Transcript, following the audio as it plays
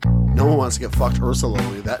wants to get fucked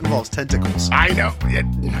Ursulally. That involves tentacles. I know.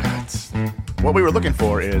 What we were looking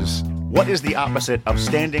for is, what is the opposite of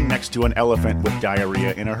standing next to an elephant with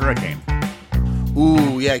diarrhea in a hurricane?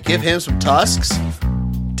 Ooh, yeah, give him some tusks.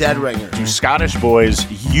 Dead ringer. Do Scottish boys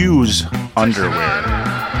use underwear?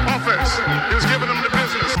 Office is giving them the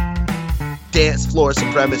business. Dance floor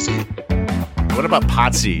supremacy. What about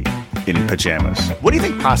Potsy in pajamas? What do you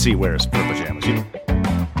think Potsy wears for pajamas?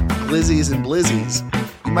 Glizzies and blizzies.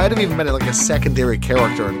 He might have even been like a secondary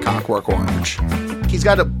character in Cockwork Orange. He's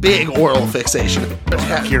got a big oral fixation.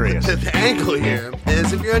 I'm curious. The angle here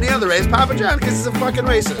is if you're any other race, Papa John, because he's a fucking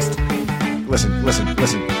racist.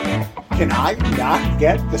 Listen. Can I not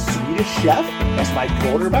get the Swedish chef as my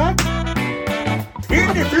quarterback?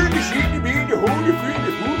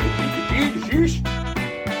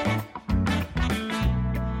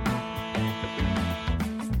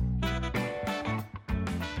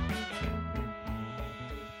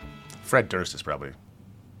 Fred Durst is probably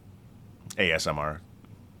ASMR.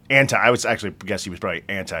 I would actually guess he was probably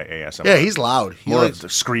anti-ASMR. Yeah, he's loud. He More likes of the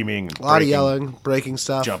screaming, a lot of yelling, breaking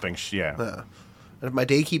stuff. jumping. Yeah. And if my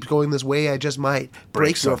day keeps going this way, I just might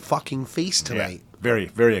break your fucking face tonight. Yeah. Very,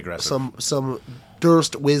 very aggressive. Some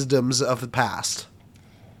Durst wisdoms of the past.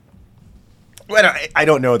 Well, I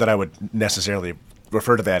don't know that I would necessarily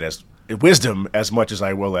refer to that as wisdom as much as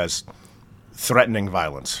I will as threatening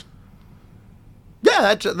violence.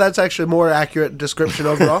 Yeah, that's actually a more accurate description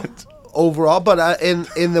overall. But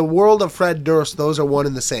in the world of Fred Durst, those are one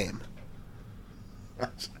and the same.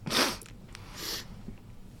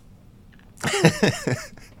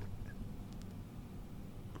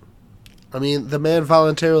 I mean, the man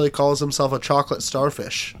voluntarily calls himself a chocolate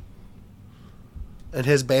starfish. And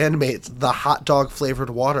his bandmates, the hot dog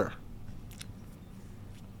flavored water.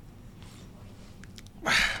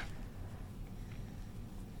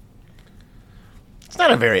 It's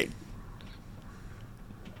not a very...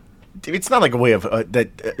 It's not like a way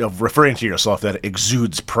of referring to yourself that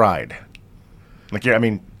exudes pride. Like,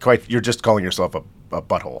 you're just calling yourself a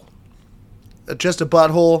butthole. Just a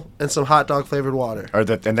butthole and some hot dog flavored water.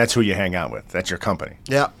 And that's who you hang out with. That's your company.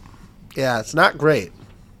 Yeah. Yeah, it's not great.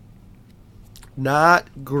 Not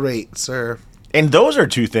great, sir. And those are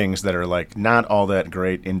two things that are, like, not all that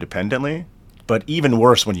great independently, but even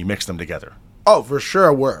worse when you mix them together. Oh, for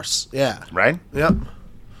sure worse. Yeah. Right? Yep.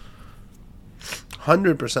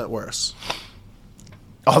 100% worse.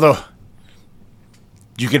 Although,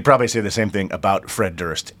 you could probably say the same thing about Fred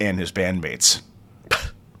Durst and his bandmates.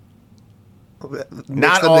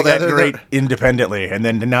 Not all that great independently, and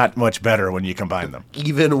then not much better when you combine them.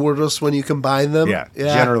 Even worse when you combine them? Yeah,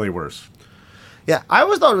 generally worse. Yeah, I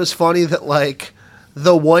always thought it was funny that, like,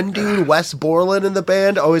 the one dude, Wes Borland, in the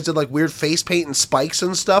band always did, like, weird face paint and spikes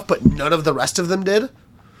and stuff, but none of the rest of them did.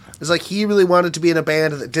 It's like he really wanted to be in a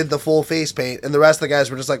band that did the full face paint, and the rest of the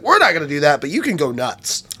guys were just like, we're not going to do that, but you can go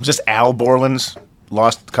nuts. Was this Al Borland's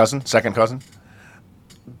second cousin?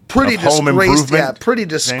 Pretty disgraced,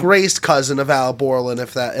 disgraced cousin of Al Borland,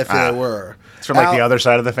 if they were. It's from the other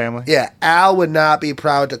side of the family? Yeah, Al would not be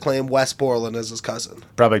proud to claim Wes Borland as his cousin.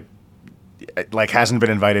 Probably, like, hasn't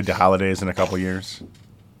been invited to holidays in a couple years.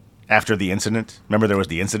 After the incident? Remember there was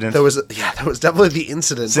the incident? There was definitely the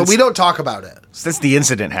incident, but we don't talk about it. Since the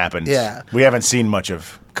incident happened, yeah, we haven't seen much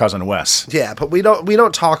of Cousin Wes. Yeah, but we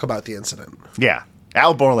don't talk about the incident. Yeah.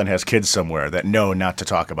 Al Borland has kids somewhere that know not to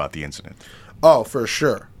talk about the incident. Oh, for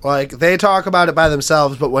sure. Like, they talk about it by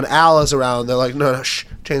themselves, but when Al is around, they're like, no, shh,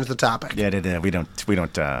 change the topic. Yeah, we don't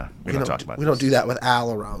talk about it. We don't do that with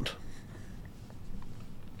Al around.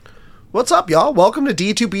 What's up, y'all? Welcome to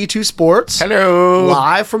D2B2 Sports. Hello.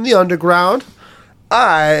 Live from the underground.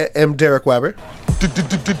 I am Derek Weber.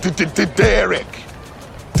 Derek.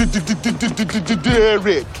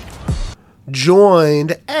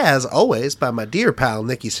 Joined, as always, by my dear pal,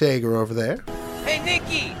 Nikki Sager over there. Hey,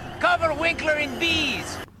 Nikki, cover Winkler and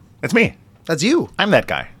Bees. That's me. That's you. I'm that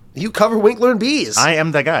guy. You cover Winkler and Bees. I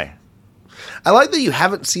am that guy. I like that you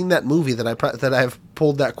haven't seen that movie that I've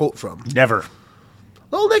pulled that quote from. Never.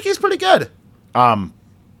 Little Nicky's pretty good.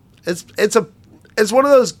 It's one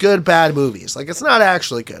of those good bad movies. Like, it's not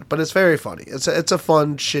actually good, but it's very funny. It's a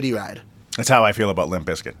fun shitty ride. That's how I feel about Limp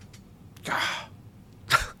Bizkit.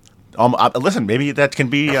 Listen, maybe that can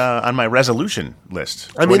be on my resolution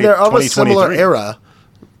list. I mean, they're of a similar era.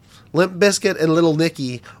 Limp Bizkit and Little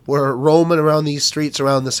Nicky were roaming around these streets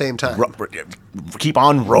around the same time. Keep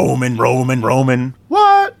on roaming.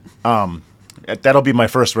 What? That'll be my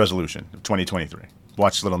first resolution of 2023.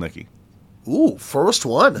 Watch Little Nicky. Ooh, first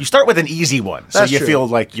one. You start with an easy one, so That's you true. feel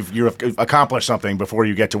like you've accomplished something before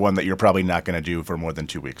you get to one that you're probably not going to do for more than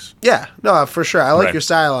 2 weeks. Yeah, no, for sure. I like Right. your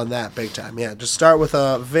style on that big time. Yeah, just start with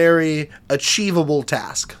a very achievable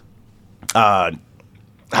task. How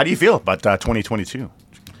do you feel about 2022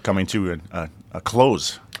 coming to a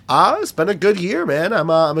close? It's been a good year, man.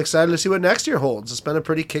 I'm excited to see what next year holds. It's been a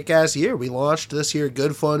pretty kick-ass year. We launched this year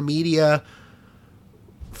Good Fun Media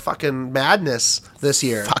fucking madness this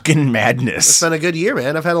year. Fucking madness. It's been a good year,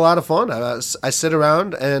 man. I've had a lot of fun. I sit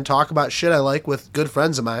around and talk about shit I like with good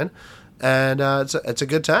friends of mine, and it's a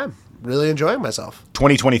good time. Really enjoying myself.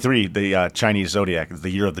 2023, the Chinese zodiac, the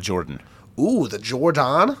year of the Jordan. Ooh, the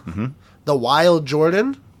Jordan? The wild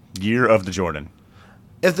Jordan? Year of the Jordan.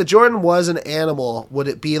 If the Jordan was an animal, would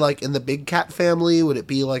it be like in the big cat family? Would it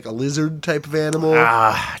be like a lizard type of animal?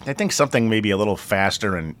 I think something maybe a little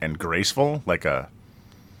faster and graceful, like an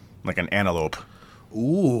antelope.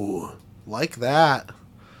 Ooh, like that.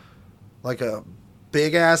 Like a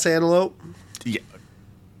big ass antelope? Yeah,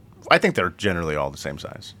 I think they're generally all the same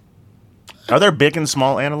size. Are there big and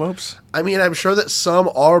small antelopes? I mean, I'm sure that some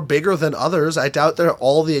are bigger than others. I doubt they're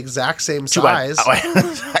all the exact same size.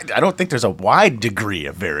 I don't think there's a wide degree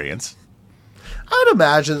of variance. I would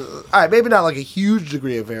imagine, all right, maybe not like a huge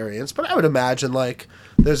degree of variance, but I would imagine like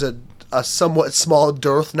there's a somewhat small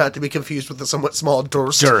dearth, not to be confused with the somewhat small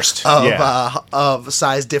Durst. Of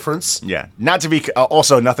size difference. Yeah, not to be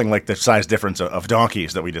also nothing like the size difference of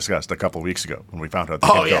donkeys that we discussed a couple weeks ago when we found out. They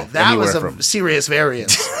Oh could yeah, go that was anywhere a from serious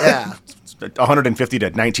variance. Yeah, 150 to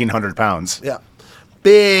 1,900 pounds. yeah,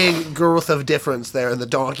 big girth of difference there in the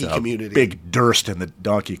donkey community. Big Durst in the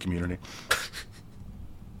donkey community.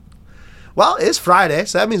 Well, it's Friday,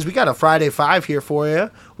 so that means we got a Friday 5 here for you.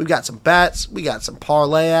 We've got some bets, we got some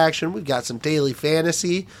parlay action, we've got some daily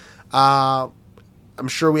fantasy. I'm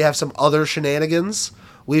sure we have some other shenanigans.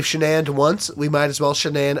 We've shenaned once, we might as well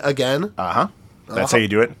shenan again. That's how you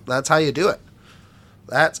do it. That's how you do it.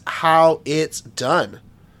 That's how it's done.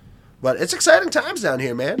 But it's exciting times down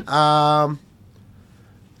here, man.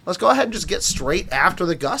 Let's go ahead and just get straight after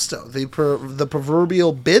the gusto, the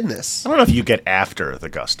proverbial business. I don't know if you get after the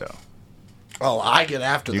gusto. Oh, I get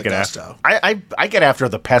after the gusto. I get after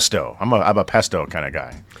the pesto. I'm a pesto kind of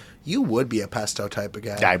guy. You would be a pesto type of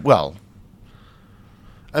guy.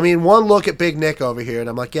 I mean, one look at Big Nick over here, and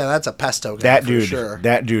I'm like, yeah, that's a pesto guy that for dude, sure.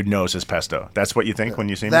 That dude knows his pesto. That's what you think when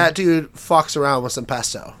you see me? That dude fucks around with some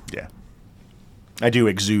pesto. Yeah. I do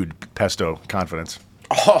exude pesto confidence.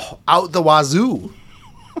 Oh, out the wazoo.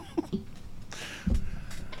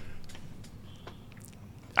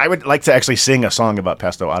 I would like to actually sing a song about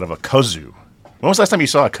pesto out of a kazoo. When was the last time you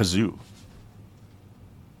saw a kazoo?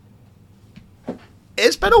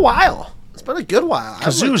 It's been a while. It's been a good while.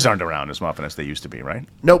 Kazoos aren't around as often as they used to be, right?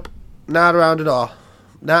 Nope, not around at all.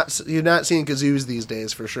 You're not seeing kazoos these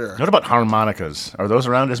days for sure. What about harmonicas? Are those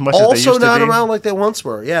around as much as they used to Also be? not around like they once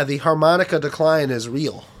were. Yeah, the harmonica decline is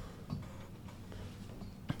real.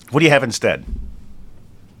 What do you have instead?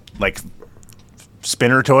 Like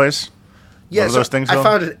spinner toys? Yeah, What are those things I called?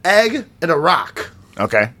 found an egg and a rock.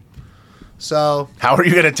 Okay. So, How are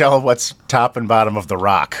you going to tell what's top and bottom of the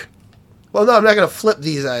rock? well, no, I'm not going to flip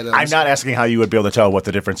these items. I'm not asking how you would be able to tell what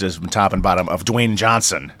the difference is from top and bottom of Dwayne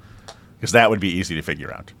Johnson, because that would be easy to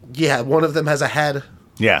figure out. Yeah, one of them has a head.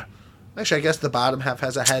 Yeah. Actually, I guess the bottom half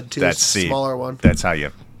has a head too. That's It's a smaller one That's how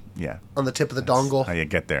you, yeah. on the tip of the dongle. How you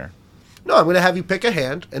get there. No, I'm going to have you pick a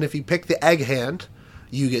hand, and if you pick the egg hand,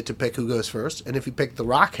 you get to pick who goes first, and if you pick the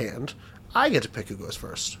rock hand, I get to pick who goes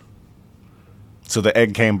first. So the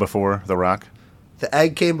egg came before the rock? The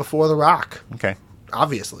egg came before the rock, Okay.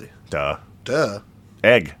 obviously. Duh. Duh.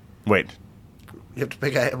 Egg. Wait. You have to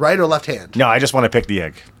pick a right or left hand. No, I just want to pick the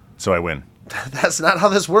egg, so I win. That's not how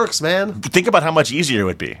this works, man. Think about how much easier it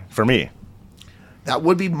would be for me. That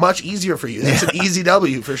would be much easier for you. That's an easy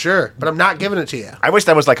W for sure, but I'm not giving it to you. I wish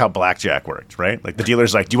that was like how blackjack worked, right? Like the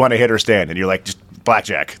dealer's like, do you want to hit or stand? And you're like, just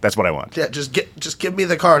blackjack. That's what I want. Yeah, just give me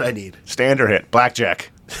the card I need. Stand or hit.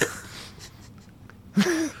 Blackjack.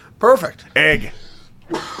 Perfect. Egg.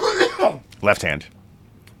 Left hand.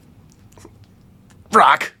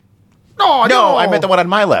 Rock. Oh, No, I meant the one on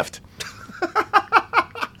my left.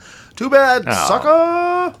 Too bad, Oh.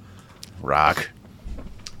 sucker. Rock.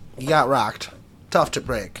 You got rocked. Tough to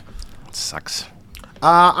break. Sucks.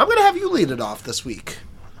 I'm gonna have you lead it off this week.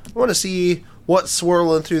 I want to see what's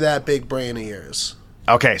swirling through that big brain of yours.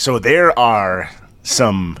 Okay, so there are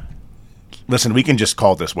some... Listen, we can just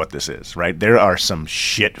call this what this is, right? There are some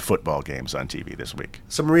shit football games on TV this week.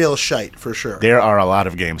 Some real shite for sure. There are a lot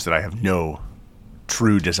of games that I have no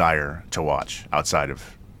true desire to watch outside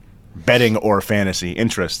of betting or fantasy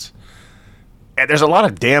interests. And there's a lot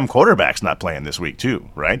of damn quarterbacks not playing this week, too,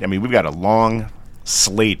 right? I mean, we've got a long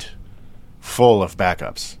slate full of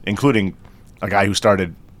backups, including a guy who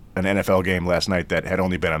started an NFL game last night that had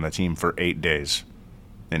only been on the team for 8 days,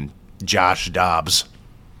 and Josh Dobbs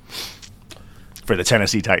for the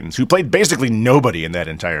Tennessee Titans, who played basically nobody in that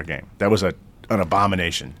entire game. That was an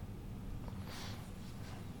abomination.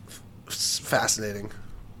 It's fascinating.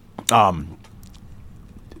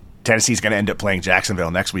 Tennessee's going to end up playing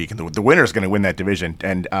Jacksonville next week, and the winner's going to win that division.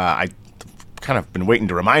 And I kind of been waiting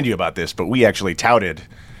to remind you about this, but we actually touted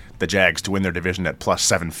the Jags to win their division at plus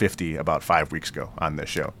 750 about 5 weeks ago on this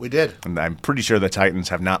show. We did. And I'm pretty sure the Titans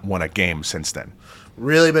have not won a game since then.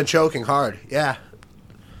 Really been choking hard. Yeah.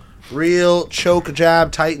 Real choke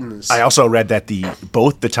jab Titans. I also read that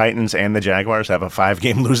both the Titans and the Jaguars have a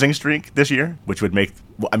 5-game losing streak this year, which would make,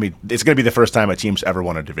 I mean, it's going to be the first time a team's ever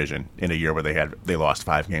won a division in a year where they lost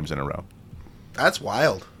 5 games in a row. That's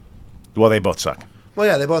wild. Well, they both suck. Well,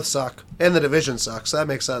 yeah, they both suck. And the division sucks. So that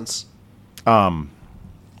makes sense. I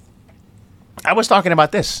was talking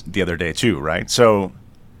about this the other day, too, right? So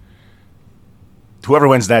whoever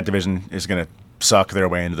wins that division is going to suck their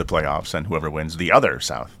way into the playoffs, and whoever wins the other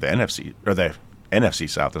South, the NFC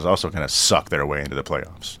South, is also going to suck their way into the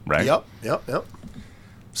playoffs, right? Yep.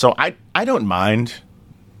 So I don't mind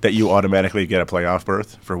that you automatically get a playoff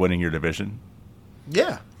berth for winning your division.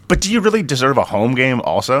 Yeah. But do you really deserve a home game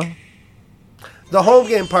also? The home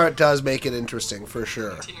game part does make it interesting, for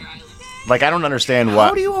sure. Like, I don't understand why.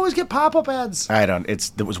 How do you always get pop-up ads? I don't.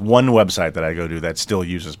 There was one website that I go to that still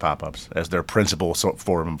uses pop-ups as their principal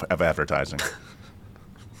form of advertising.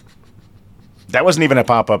 That wasn't even a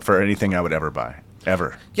pop-up for anything I would ever buy.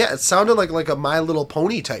 Ever. Yeah, it sounded like a My Little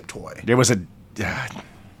Pony type toy. It was a...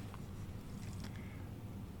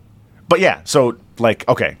 But yeah, so, like,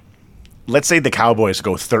 okay. Let's say the Cowboys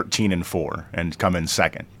go 13-4 and come in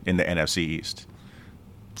second in the NFC East.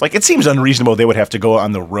 Like, it seems unreasonable they would have to go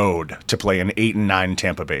on the road to play an 8-9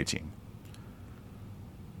 Tampa Bay team.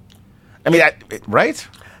 I mean, right?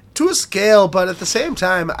 To a scale, but at the same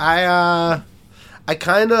time, I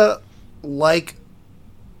kind of like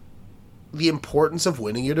the importance of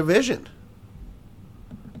winning your division.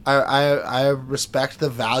 I respect the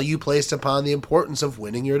value placed upon the importance of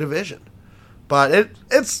winning your division. But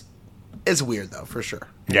it's weird, though, for sure.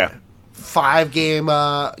 Yeah. 5-game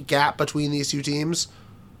gap between these two teams.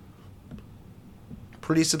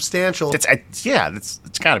 Pretty substantial. It's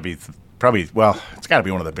got to be probably, well, it's got to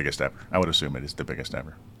be one of the biggest ever. I would assume it is the biggest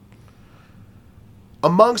ever.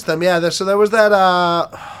 Amongst them, yeah. So there was that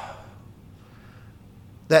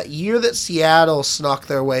year that Seattle snuck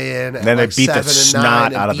their way in. And then they beat the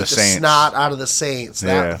snot out of the Saints. Snot out of the Saints.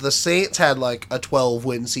 Yeah. The Saints had like a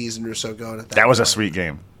 12-win season or so going at that. That was a sweet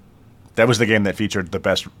game. That was the game that featured the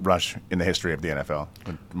best rush in the history of the NFL.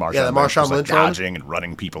 The Marshawn Lynch dodging and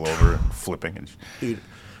running people over and flipping. And dude,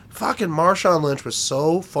 fucking Marshawn Lynch was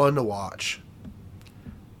so fun to watch.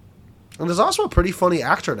 And there's also a pretty funny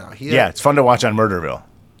actor now. It's fun to watch on Murderville.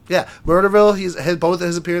 Yeah, Murderville. Both of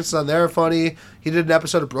his appearances on there are funny. He did an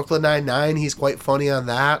episode of Brooklyn Nine-Nine. He's quite funny on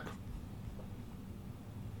that.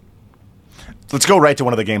 Let's go right to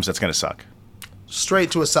one of the games that's going to suck.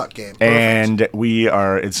 Straight to a suck game. Perfect. And it's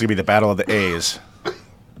going to be the battle of the A's.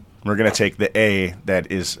 We're going to take the A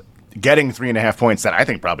that is getting 3.5 points that I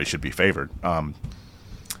think probably should be favored.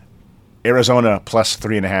 Arizona plus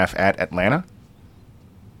 3.5 at Atlanta.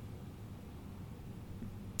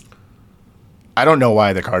 I don't know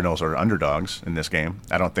why the Cardinals are underdogs in this game.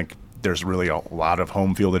 I don't think there's really a lot of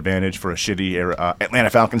home field advantage for a shitty Atlanta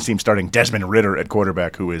Falcons team starting Desmond Ridder at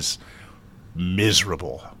quarterback, who is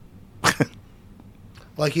miserable.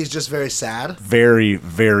 Like he's just very sad? He's very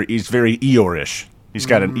Eeyore-ish. He's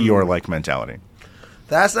got an Eeyore-like mentality.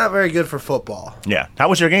 That's not very good for football. Yeah. How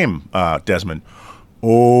was your game, Desmond?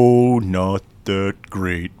 Oh, not that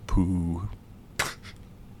great, Pooh.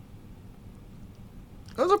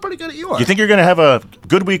 Those are pretty good at Eeyore. You think you're going to have a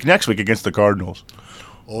good week next week against the Cardinals?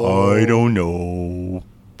 Oh. I don't know.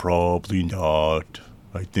 Probably not.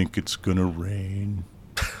 I think it's going to rain.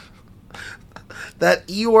 That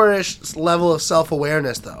Eeyore-ish level of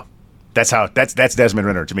self-awareness, though. That's Desmond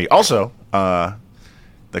Ridder to me. Also,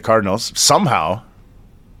 the Cardinals somehow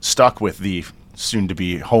stuck with the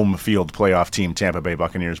soon-to-be home field playoff team Tampa Bay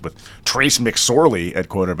Buccaneers with Trace McSorley at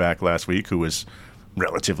quarterback last week, who was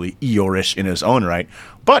relatively Eeyore-ish in his own right.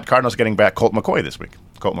 But Cardinals getting back Colt McCoy this week.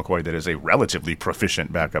 Colt McCoy that is a relatively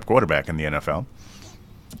proficient backup quarterback in the NFL.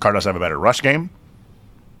 Cardinals have a better rush game,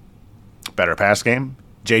 better pass game.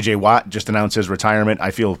 J.J. Watt just announced his retirement.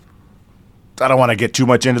 I don't want to get too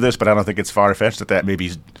much into this, but I don't think it's far-fetched that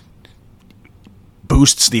maybe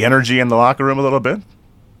boosts the energy in the locker room a little bit,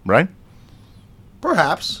 right?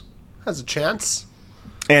 Perhaps. Has a chance.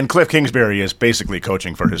 And Cliff Kingsbury is basically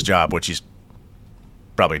coaching for his job, which he's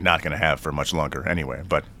probably not going to have for much longer anyway.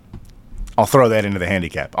 But I'll throw that into the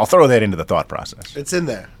handicap. I'll throw that into the thought process. It's in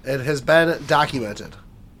there. It has been documented.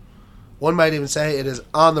 One might even say it is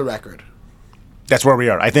on the record. That's where we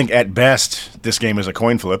are. I think at best this game is a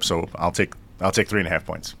coin flip, so I'll take 3.5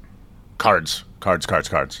 points. Cards.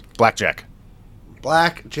 Blackjack.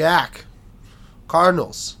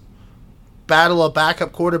 Cardinals. Battle of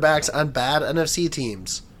backup quarterbacks on bad NFC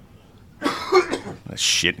teams. A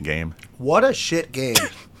shit game. What a shit game.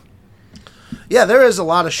 Yeah, there is a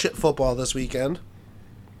lot of shit football this weekend.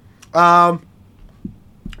 So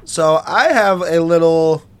I have a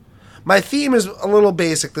little... My theme is a little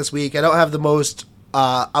basic this week. I don't have the most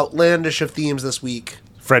outlandish of themes this week.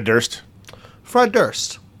 Fred Durst.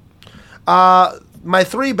 My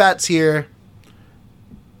 3 bets here,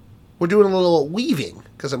 we're doing a little weaving,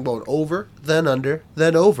 because I'm going over, then under,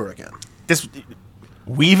 then over again. This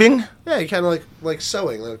weaving? Yeah, you kind of like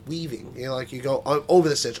sewing, like weaving. You know, like you go over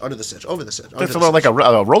the stitch, under the stitch, over the stitch. That's about like a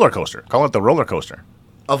roller coaster. Call it the roller coaster.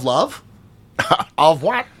 Of love? Of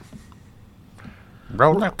what?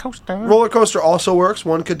 Roller coaster. Roller coaster also works.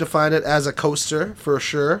 One could define it as a coaster, for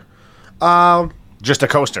sure. Just a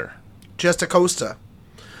coaster. Just a coaster.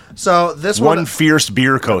 So this one fierce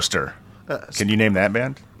beer coaster. Can you name that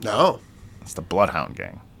band? No. It's the Bloodhound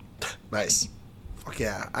Gang. Nice. Fuck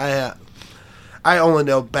yeah. I only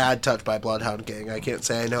know Bad Touch by Bloodhound Gang. I can't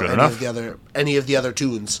say I know any of the other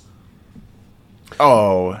tunes.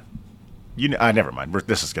 Oh, never mind.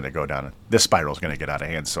 This is going to go down. This spiral is going to get out of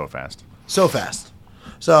hand so fast. So fast.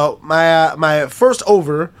 So my first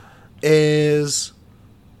over is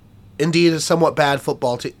indeed a somewhat bad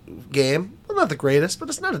football game. Well, not the greatest, but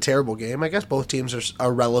it's not a terrible game. I guess both teams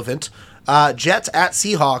are relevant. Jets at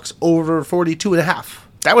Seahawks over 42.5.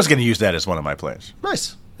 I was going to use that as one of my plays.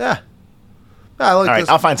 Nice. Yeah. I like All right, this.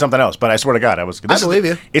 I'll find something else, but I swear to God, I believe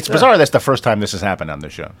you. It's bizarre that's the first time this has happened on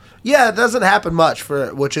this show. Yeah, it doesn't happen much,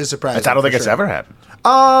 which is surprising. I don't think it's ever happened.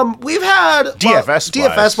 We've had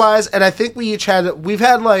DFS wise, and I think we've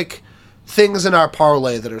had like things in our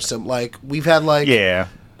parlay that are like we've had like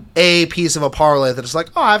a piece of a parlay that is like,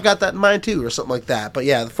 oh, I've got that in mind too, or something like that. But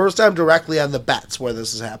yeah, the first time directly on the bets where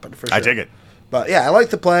this has happened for sure. I dig it. But yeah, I like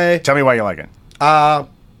the play. Tell me why you like it.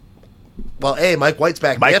 Well, Mike White's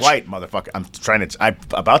back. Mike White, motherfucker. I'm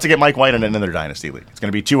about to get Mike White in another dynasty league. It's going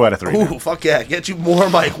to be 2 out of 3. Ooh, now. fuck yeah. Get you more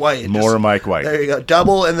Mike White. Mike White. There you go.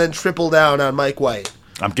 Double and then triple down on Mike White.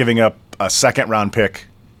 I'm giving up a second-round pick,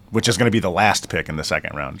 which is going to be the last pick in the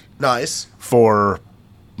second round. Nice. For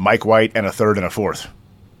Mike White and a third and a fourth.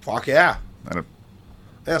 Fuck yeah.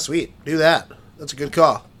 Yeah, sweet. Do that. That's a good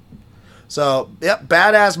call. So, yep,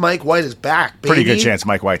 badass Mike White is back, baby. Pretty good chance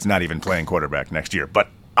Mike White's not even playing quarterback next year, but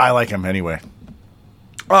I like him anyway.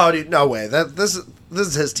 Oh, dude, no way. This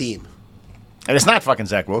is his team. And it's not fucking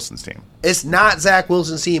Zach Wilson's team. It's not Zach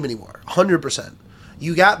Wilson's team anymore. 100%.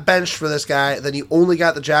 You got benched for this guy, then you only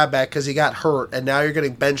got the job back because he got hurt, and now you're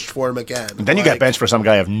getting benched for him again. And then you got benched for some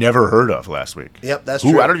guy I've never heard of last week. Yep, that's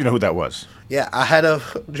true. I don't even know who that was. Yeah, ahead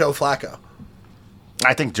of Joe Flacco.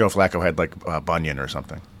 I think Joe Flacco had like a bunion or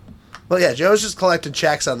something. Well, yeah, Joe's just collecting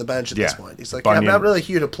checks on the bench at this point. He's like, I'm not really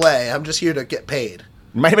here to play. I'm just here to get paid.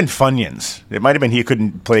 It might have been Funyuns. It might have been he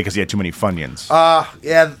couldn't play because he had too many Funyuns.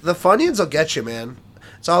 Yeah, the Funyuns will get you, man.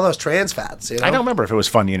 It's all those trans fats, you know? I don't remember if it was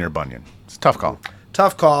Funyun or Bunyan. It's a tough call.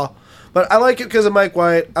 Tough call. But I like it because of Mike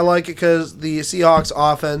White. I like it because the Seahawks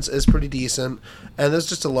offense is pretty decent. And there's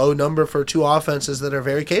just a low number for two offenses that are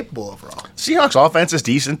very capable overall. Seahawks offense is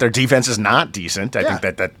decent. Their defense is not decent. I think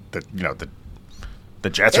that the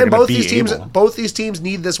Jets are going to be able. Both these teams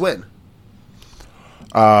need this win.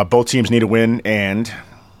 Both teams need a win, and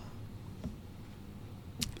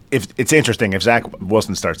if it's interesting, if Zach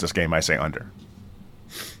Wilson starts this game, I say under.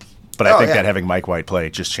 But I think that having Mike White play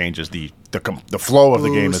just changes the flow of the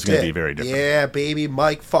game is going to be very different. Yeah, baby,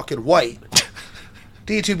 Mike fucking White.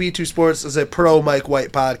 D2B2 Sports is a pro Mike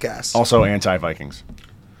White podcast. Also anti-Vikings.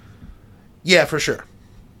 Yeah, for sure.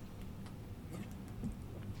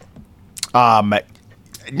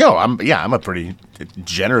 No, I'm a pretty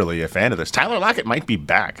generally a fan of this. Tyler Lockett might be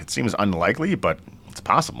back. It seems unlikely, but it's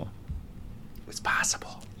possible. It's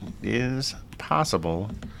possible. It is possible.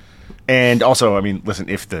 And also, I mean, listen,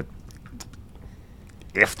 if the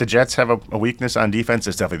Jets have a weakness on defense,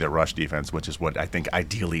 it's definitely their rush defense, which is what I think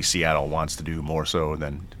ideally Seattle wants to do more so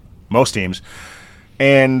than most teams.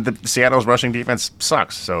 And the Seattle's rushing defense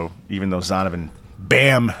sucks. So even though Zonovan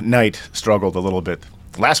Bam Knight struggled a little bit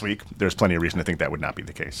last week, there's plenty of reason to think that would not be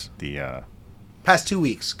the case. The Past 2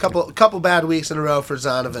 weeks. Couple bad weeks in a row for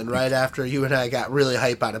Zonovan right after you and I got really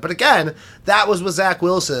hype on it. But again, that was with Zach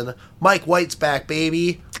Wilson. Mike White's back,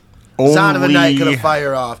 baby. Zonovan Knight gonna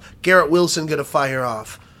fire off. Garrett Wilson gonna fire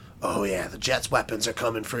off. Oh, yeah, the Jets' weapons are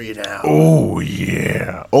coming for you now. Oh,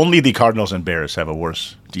 yeah. Only the Cardinals and Bears have a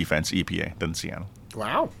worse defense EPA than Seattle.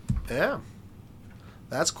 Wow. Yeah.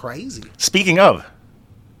 That's crazy. Speaking of,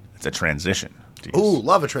 it's a transition. Jeez. Ooh,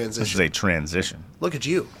 love a transition. This is a transition. Look at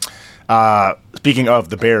you. Speaking of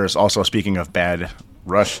the Bears, also speaking of bad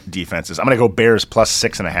rush defenses, I'm going to go Bears plus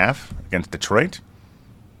 6.5 against Detroit.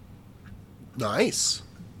 Nice.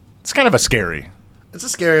 It's kind of a scary It's a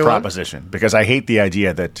scary proposition because I hate the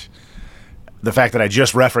idea that the fact that I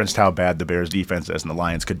just referenced how bad the Bears defense is and the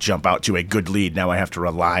Lions could jump out to a good lead. Now I have to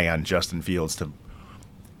rely on Justin Fields to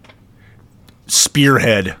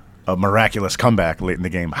spearhead a miraculous comeback late in the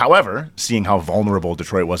game. However, seeing how vulnerable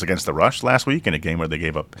Detroit was against the rush last week in a game where they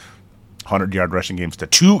gave up 100-yard rushing games to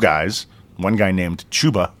two guys, one guy named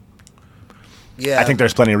Chuba, Yeah. I think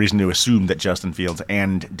there's plenty of reason to assume that Justin Fields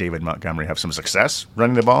and David Montgomery have some success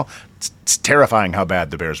running the ball. It's terrifying how bad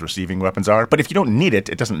the Bears' receiving weapons are, but if you don't need it,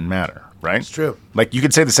 it doesn't matter, right? It's true. Like, you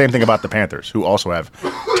could say the same thing about the Panthers, who also have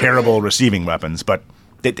terrible receiving weapons, but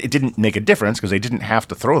it didn't make a difference because they didn't have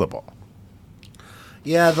to throw the ball.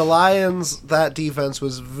 Yeah, the Lions, that defense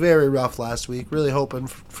was very rough last week. Really hoping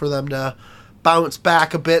for them to bounce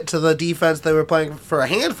back a bit to the defense they were playing for a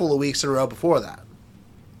handful of weeks in a row before that.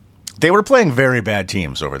 They were playing very bad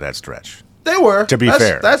teams over that stretch. They were. To be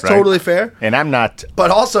fair. That's right? totally fair. And I'm not... But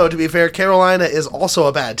also, to be fair, Carolina is also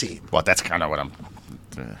a bad team. Well, that's kind of what I'm...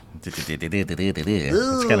 That's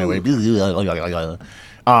kind of what...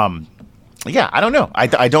 Yeah, I don't know.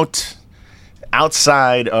 I don't...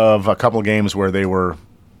 Outside of a couple games where they were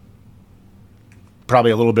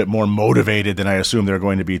probably a little bit more motivated than I assume they're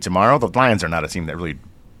going to be tomorrow, the Lions are not a team that really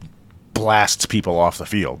blasts people off the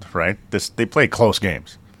field, right? They play close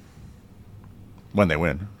games when they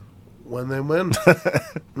win. When they win.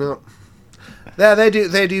 No. Yeah, they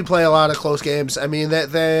do play a lot of close games. I mean,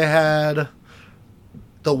 they had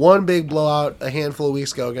the one big blowout a handful of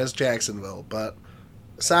weeks ago against Jacksonville, but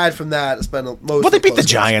aside from that, it's been mostly Well, they beat the close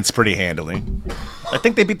Giants pretty handily. I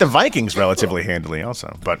think they beat the Vikings relatively handily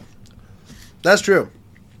also, but... That's true.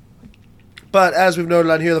 But as we've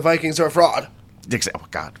noted on here, the Vikings are a fraud. Oh,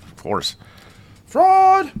 God, of course.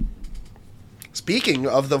 Fraud! Speaking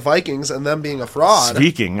of the Vikings and them being a fraud...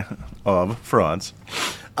 Speaking of frauds...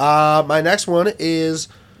 my next one is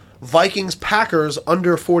Vikings-Packers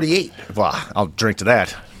under 48. Well, I'll drink to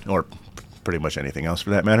that, or pretty much anything else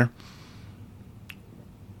for that matter.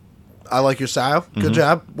 I like your style. Good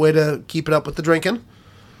job. Way to keep it up with the drinking.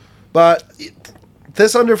 But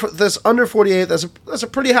this under 48, that's a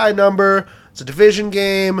pretty high number. It's a division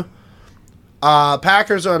game.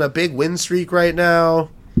 Packers are on a big win streak right now.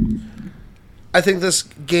 I think this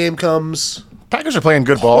game comes Packers are playing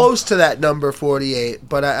good ball. close to that number 48,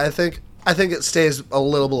 but I think it stays a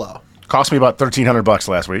little below. Cost me about $1,300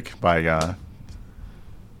 last week by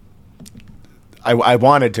I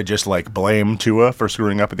wanted to just like blame Tua for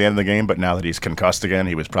screwing up at the end of the game, but now that he's concussed again,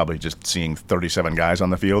 he was probably just seeing 37 guys on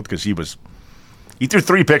the field because he threw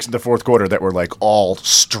 3 picks in the fourth quarter that were like all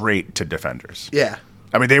straight to defenders. Yeah.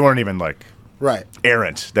 I mean, they weren't even like Right.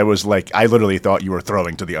 errant. That was like I literally thought you were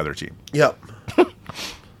throwing to the other team. Yep.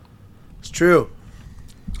 It's true.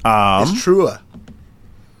 It's true.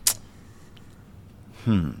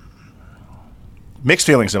 Mixed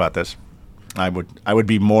feelings about this. I would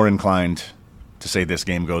be more inclined to say this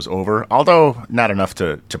game goes over, although not enough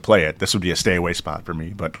to play it. This would be a stay away spot for me.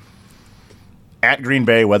 But at Green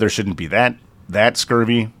Bay, weather shouldn't be that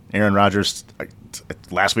scurvy. Aaron Rodgers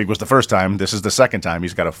last week was the first time. This is the second time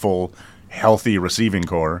he's got a full, healthy receiving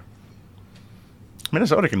core.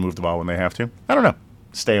 Minnesota can move the ball when they have to. I don't know.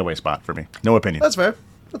 Stay away spot for me. No opinion. That's fair.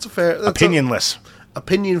 That's Opinionless.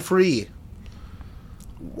 Opinion free.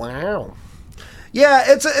 Wow. Yeah,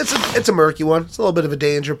 it's a murky one. It's a little bit of a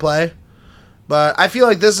danger play. But I feel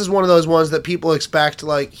like this is one of those ones that people expect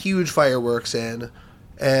like huge fireworks in,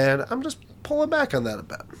 and I'm just pulling back on that a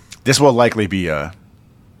bit. This will likely be a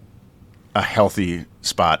healthy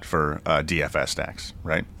spot for DFS stacks,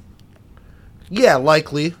 right? Yeah,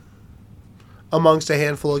 likely. Amongst a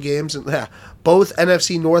handful of games, and yeah, both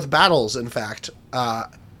NFC North battles, in fact,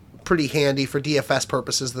 pretty handy for DFS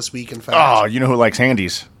purposes this week. In fact, Oh, you know who likes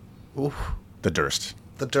handies? Oof. The Durst.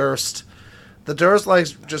 The Durst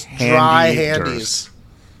likes just dry handies. Durst.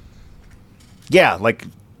 Yeah, like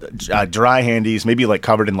dry handies, maybe like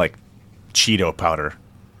covered in like Cheeto powder.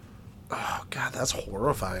 Oh God, that's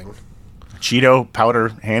horrifying. Cheeto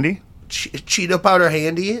powder handy? Cheeto powder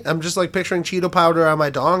handy. I'm just like picturing Cheeto powder on my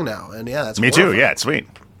dong now, and yeah, that's Me wonderful. too. Yeah, it's sweet.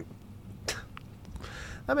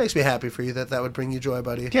 That makes me happy for you that would bring you joy,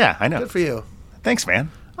 buddy. Yeah, I know. Good for you. Thanks,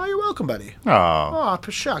 man. Oh, you're welcome, buddy. Oh, Oh,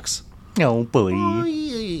 shucks. no, boy. Oh,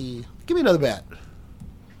 yeah. Give me another bat.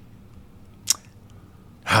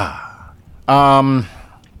 All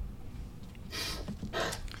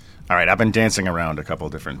right, I've been dancing around a couple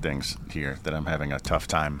different things here that I'm having a tough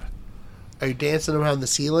time. Are you dancing around the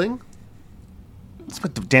ceiling?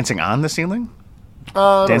 Dancing on the ceiling?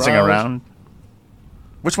 Dancing around?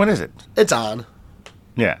 Which one is it? It's on.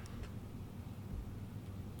 Yeah.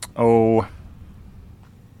 Oh,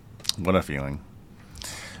 what a feeling.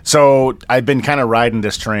 So I've been kind of riding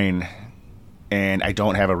this train, and I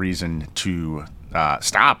don't have a reason to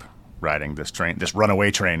stop riding this train, this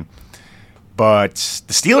runaway train. But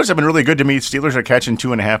the Steelers have been really good to me. Steelers are catching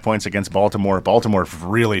 2.5 points against Baltimore. Baltimore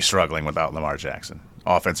really struggling without Lamar Jackson,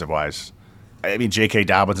 offensive-wise. I mean, J.K.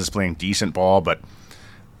 Dobbins is playing decent ball, but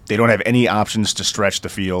they don't have any options to stretch the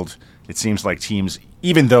field. It seems like teams,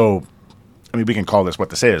 even though, I mean, we can call this what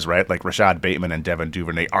this is, right? Like Rashad Bateman and Devin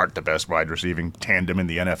Duvernay aren't the best wide receiving tandem in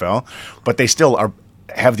the NFL, but they still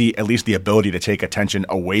have at least the ability to take attention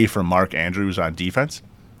away from Mark Andrews on defense.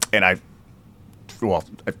 And I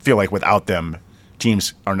feel like without them,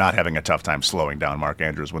 teams are not having a tough time slowing down Mark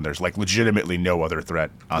Andrews when there's like legitimately no other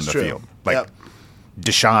threat on the field. Like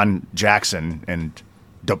Deshaun Jackson and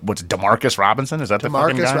DeMarcus Robinson? Is that the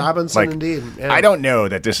fucking guy? DeMarcus Robinson, like, indeed. Yeah. I don't know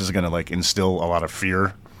that this is going to like instill a lot of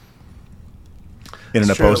fear in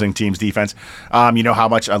an opposing team's defense. You know how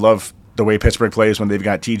much I love the way Pittsburgh plays when they've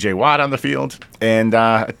got T.J. Watt on the field, and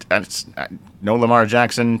no Lamar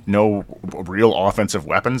Jackson, no real offensive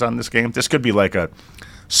weapons on this game. This could be like a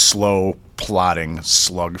slow, plodding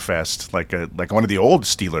slugfest, like one of the old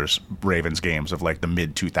Steelers Ravens games of like the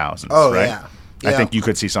mid 2000s. Oh, right? yeah. I think you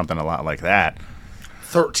could see something a lot like that.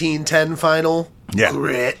 13-10 final. Yeah.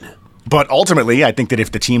 Grit. But ultimately, I think that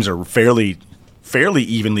if the teams are fairly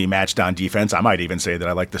evenly matched on defense, I might even say that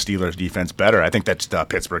I like the Steelers' defense better. I think that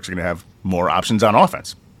Pittsburgh's going to have more options on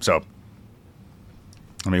offense. So,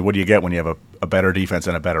 I mean, what do you get when you have a better defense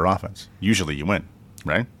and a better offense? Usually you win,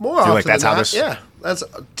 right? More I feel often like that's than how not, this, yeah. That's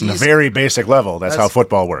on a very basic level, that's how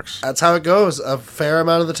football works. That's how it goes a fair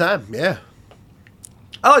amount of the time, yeah.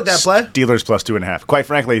 I like that play. Steelers plus 2.5. Quite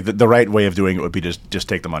frankly, the right way of doing it would be just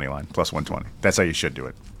take the money line, plus 120. That's how you should do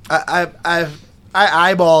it. I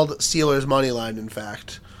eyeballed Steelers money line, in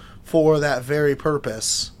fact, for that very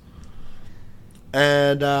purpose.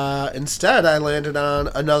 And instead, I landed on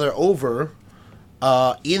another over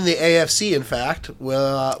in the AFC, in fact. With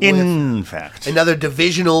another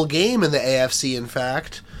divisional game in the AFC, in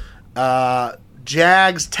fact.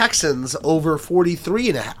 Jags-Texans over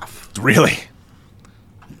 43.5. Really?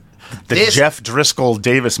 The Jeff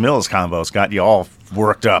Driscoll-Davis Mills combos got you all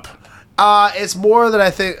worked up. It's more that I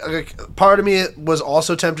think part of me was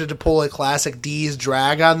also tempted to pull a classic Deez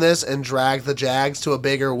drag on this and drag the Jags to a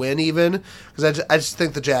bigger win even, because I just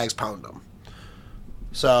think the Jags pound them.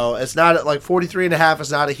 So it's not like 43.5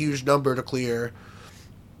 is not a huge number to clear.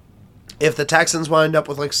 If the Texans wind up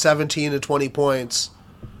with like 17 to 20 points,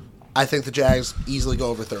 I think the Jags easily go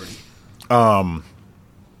over 30.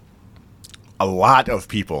 A lot of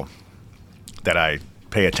people that I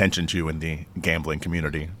pay attention to in the gambling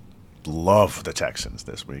community love the Texans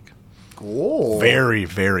this week. Oh. Very,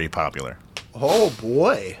 very popular. Oh,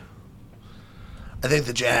 boy. I think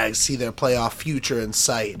the Jags see their playoff future in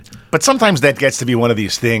sight. But sometimes that gets to be one of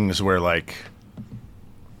these things where, like,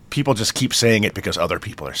 people just keep saying it because other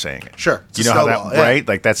people are saying it. Sure. You know how that, right?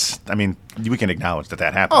 Like, that's, I mean, we can acknowledge that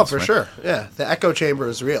happens. Oh, for right? sure. Yeah. The echo chamber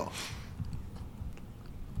is real.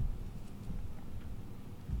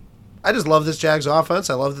 I just love this Jags offense.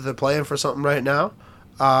 I love that they're playing for something right now.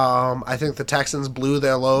 I think the Texans blew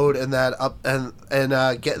their load in that up and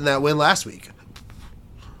getting that win last week.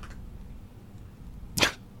 I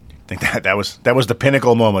think that was the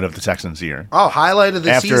pinnacle moment of the Texans year. Oh, highlight of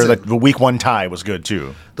the season. After the week one tie was good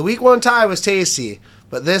too. The week one tie was tasty,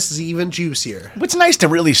 but this is even juicier. It's nice to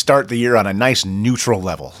really start the year on a nice neutral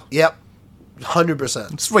level. Yep, 100%.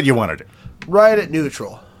 That's what you want to do. Right at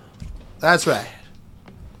neutral. That's right.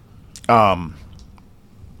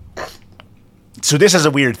 So this is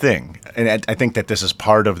a weird thing, and I think that this is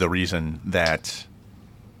part of the reason that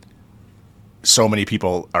so many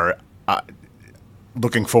people are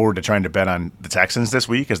looking forward to trying to bet on the Texans this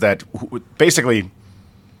week, is that basically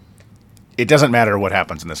it doesn't matter what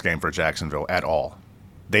happens in this game for Jacksonville at all.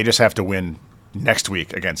 They just have to win next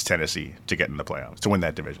week against Tennessee to get in the playoffs, to win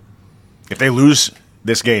that division. If they lose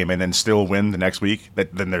this game and then still win the next week,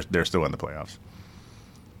 then they're still in the playoffs.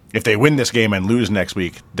 If they win this game and lose next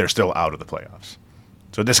week, they're still out of the playoffs.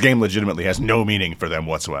 So this game legitimately has no meaning for them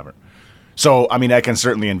whatsoever. So, I mean, I can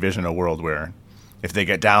certainly envision a world where if they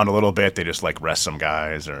get down a little bit, they just, like, rest some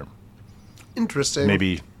guys, or Interesting.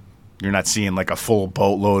 maybe you're not seeing, like, a full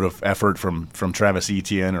boatload of effort from Travis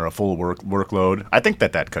Etienne or a full workload. I think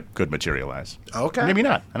that could materialize. Okay. Maybe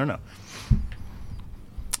not. I don't know.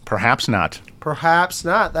 Perhaps not. Perhaps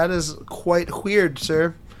not. That is quite weird,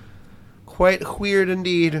 sir. Quite weird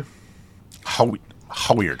indeed. How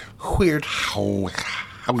weird. Weird. How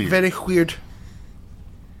weird. Very weird.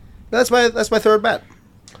 That's my third bet.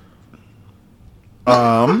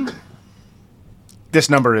 This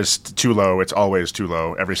number is too low. It's always too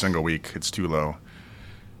low. Every single week, it's too low.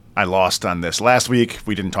 I lost on this last week.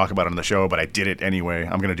 We didn't talk about it on the show, but I did it anyway.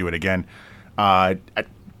 I'm going to do it again.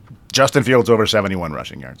 Justin Fields over 71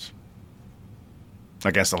 rushing yards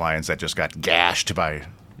against the Lions that just got gashed by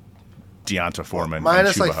Deonta Foreman.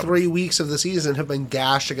 Minus and Chuba like Hubbard. 3 weeks of the season have been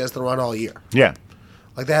gashed against the run all year. Yeah.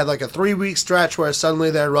 Like they had like a 3-week stretch where suddenly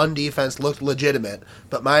their run defense looked legitimate,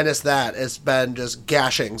 but minus that, it's been just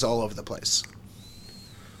gashings all over the place.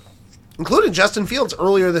 Including Justin Fields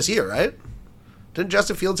earlier this year, right? Didn't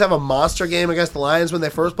Justin Fields have a monster game against the Lions when they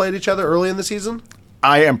first played each other early in the season?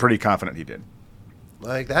 I am pretty confident he did.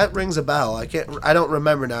 Like that rings a bell. I don't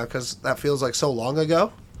remember now because that feels like so long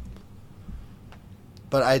ago.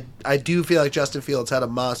 But I do feel like Justin Fields had a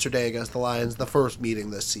monster day against the Lions the first meeting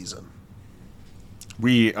this season.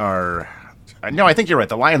 No, I think you're right.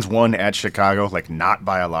 The Lions won at Chicago, like not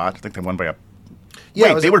by a lot. I think they won by a.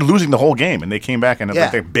 Yeah, Wait, they were losing the whole game, and they came back and Yeah.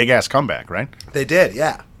 like a big ass comeback, right? They did,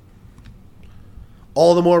 yeah.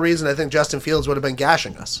 All the more reason I think Justin Fields would have been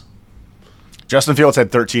gashing us. Justin Fields had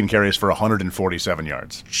 13 carries for 147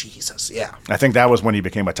 yards. Jesus, yeah. I think that was when he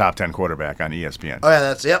became a top 10 quarterback on ESPN. Oh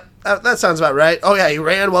yeah, that sounds about right. Oh yeah, he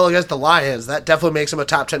ran well against the Lions. That definitely makes him a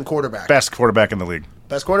top 10 quarterback. Best quarterback in the league.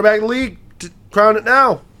 Best quarterback in the league. Crown it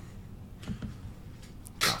now.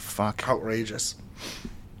 Oh, fuck. Outrageous.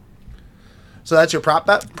 So that's your prop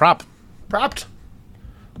bet? Prop. Propped.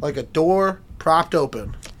 Like a door propped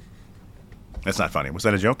open. That's not funny. Was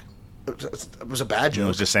that a joke? It was a bad I joke.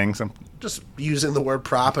 was just saying something. Just using the word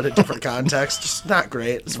prop in a different context. Just not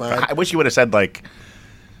great. It's fine. I wish you would have said, like,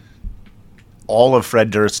 all of Fred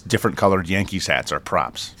Durst's different colored Yankees hats are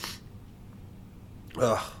props.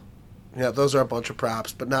 Ugh. Yeah, those are a bunch of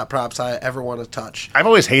props, but not props I ever want to touch. I've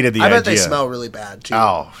always hated the I idea. bet they smell really bad, too.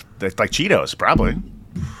 Oh, they're like Cheetos, probably.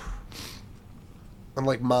 And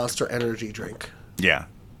like Monster Energy drink. Yeah.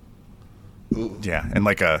 Yeah, and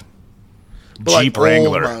like a But Jeep like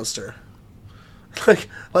Wrangler. Old Monster.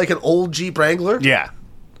 like an old Jeep Wrangler? Yeah,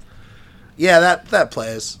 Yeah, that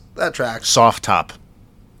plays. That tracks. soft top.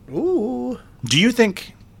 Ooh. Do you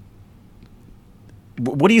think?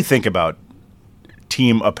 What do you think about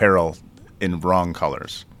team apparel in wrong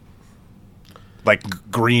colors? Like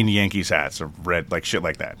green Yankees hats or red, like shit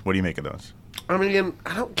like that. What do you make of those? I mean,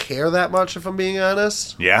 I don't care that much, if I'm being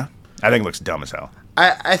honest. Yeah, I think it looks dumb as hell.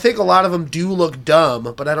 I think a lot of them do look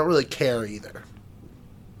dumb, but I don't really care either.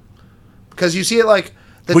 Because you see it like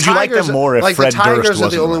the Would you like Tigers, them more if like Fred the Tigers Durst are the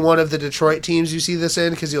wasn't only one? one of the Detroit teams you see this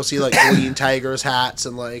in, because you'll see like green Tigers hats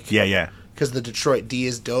and like Yeah. because the Detroit D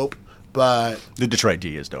is dope, but The Detroit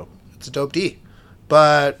D is dope. it's a dope D.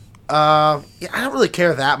 But yeah, I don't really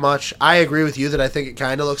care that much. I agree with you that I think it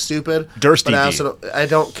kind of looks stupid. Dursty but I D. also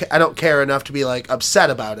I don't care enough to be like upset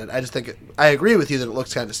about it. I just think I agree with you that it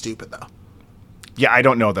looks kind of stupid though. Yeah, I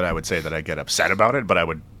don't know that I would say that I get upset about it, but I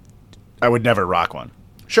would never rock one.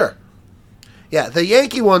 Sure. Yeah, the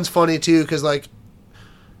Yankee one's funny too because like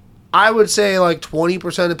I would say like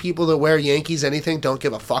 20% of people that wear Yankees anything don't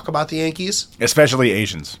give a fuck about the Yankees. Especially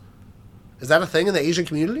Asians. Is that a thing in the Asian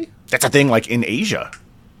community? That's a thing like in Asia.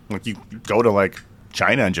 Like you go to like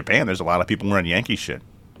China and Japan, there's a lot of people wearing Yankee shit.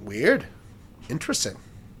 Weird. Interesting.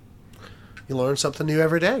 You learn something new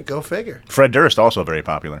every day. Go figure. Fred Durst also very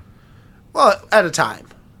popular. Well, at a time.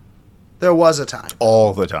 There was a time.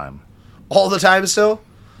 All the time. All the time still?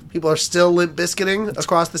 People are still Limp Bizkiting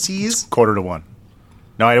across the seas? 1:45.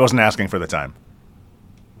 No, I wasn't asking for the time.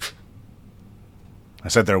 I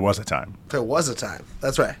said there was a time. There was a time.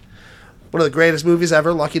 That's right. One of the greatest movies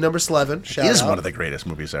ever, Lucky Number 11. Shout It is out. one of the greatest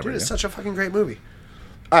movies ever. Dude, it's yeah. such a fucking great movie.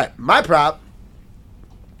 All right, my prop.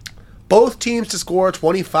 Both teams to score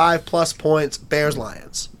 25 plus points,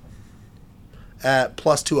 Bears-Lions. At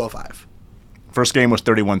plus 205. First game was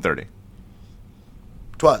 31-30.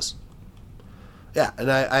 Twas. Yeah,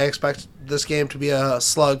 and I expect this game to be a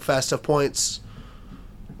slugfest of points.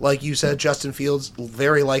 Like you said, Justin Fields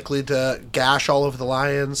very likely to gash all over the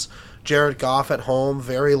Lions. Jared Goff at home,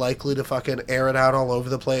 very likely to fucking air it out all over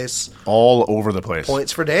the place. All over the place.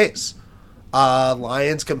 Points for days.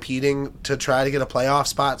 Lions competing to try to get a playoff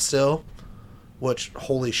spot still, which,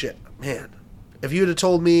 holy shit, man. If you'd have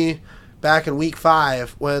told me back in week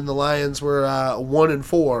 5 when the Lions were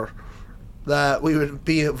 1-4 that we would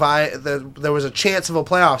be that there was a chance of a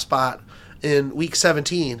playoff spot in week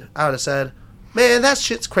 17, I would have said, man, that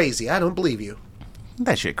shit's crazy. I don't believe you.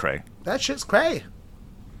 That shit cray. That shit's cray.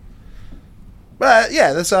 But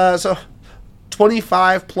yeah, that's so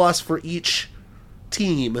 25 plus for each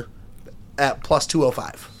team at plus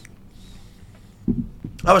 205.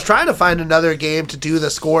 I was trying to find another game to do the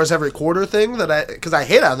scores every quarter thing because I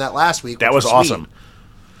hit on that last week. That was awesome.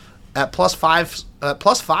 At plus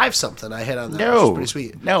five something, I hit on that. No, which was pretty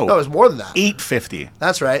sweet. No, it was more than that. 850.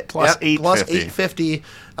 That's right. Plus 850. Plus 850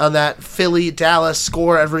 on that Philly Dallas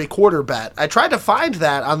score every quarter bet. I tried to find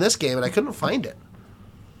that on this game and I couldn't find it,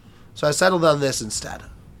 so I settled on this instead.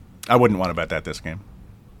 I wouldn't want to bet that this game.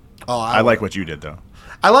 Oh, I like what you did though.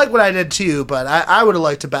 I like what I did too, but I would have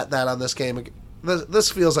liked to bet that on this game. This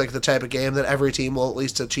feels like the type of game that every team will at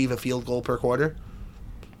least achieve a field goal per quarter.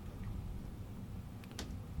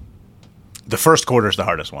 The first quarter is the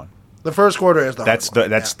hardest one. The first quarter is the hardest one.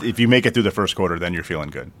 That's if you make it through the first quarter, then you're feeling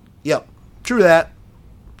good. Yep, true that.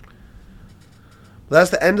 That's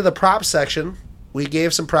the end of the props section. We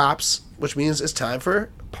gave some props, which means it's time for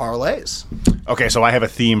parlays. Okay, so I have a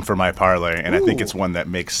theme for my parlay, and I think Ooh. it's one that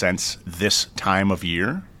makes sense this time of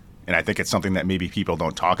year. And I think it's something that maybe people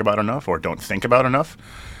don't talk about enough or don't think about enough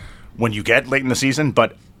when you get late in the season.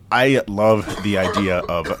 But I love the idea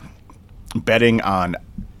of betting on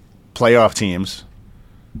playoff teams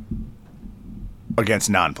against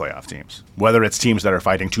non-playoff teams, whether it's teams that are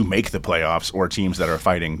fighting to make the playoffs or teams that are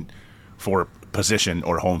fighting for position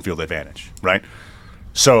or home field advantage, right?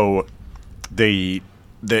 So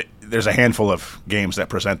there's a handful of games that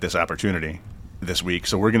present this opportunity this week.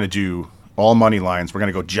 So we're going to do all money lines. We're going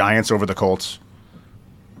to go Giants over the Colts.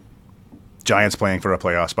 Giants playing for a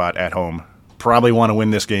playoff spot at home. Probably want to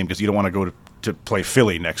win this game because you don't want to go to play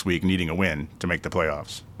Philly next week needing a win to make the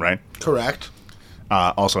playoffs, right? Correct.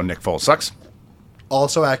 Also, Nick Foles sucks.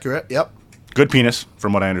 Also accurate, yep. Good penis,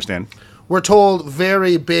 from what I understand. We're told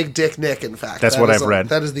very big dick Nick, in fact. That's what I've read.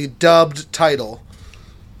 That is the dubbed title.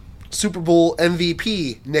 Super Bowl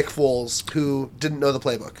MVP Nick Foles, who didn't know the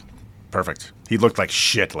playbook. Perfect. He looked like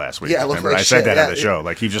shit last week. Yeah, remember? like I said shit, that yeah, on the show.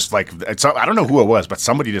 Like he just like I don't know who it was, but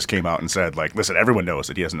somebody just came out and said like, listen, everyone knows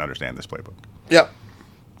that he doesn't understand this playbook. Yep.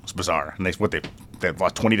 It's bizarre. And they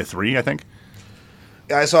lost 20-3, I think.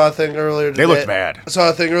 Yeah, I saw a thing earlier today. They looked bad. I saw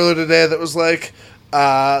a thing earlier today that was like,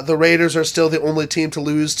 the Raiders are still the only team to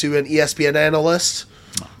lose to an ESPN analyst.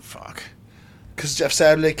 Oh, fuck. Because Jeff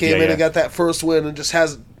Saturday came in Yeah. and got that first win and just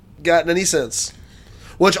hasn't gotten any sense.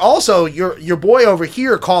 Which also, your boy over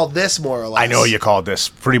here called this more or less. I know you called this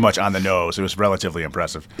pretty much on the nose. It was relatively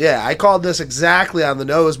impressive. Yeah, I called this exactly on the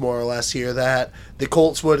nose more or less here, that the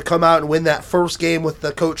Colts would come out and win that first game with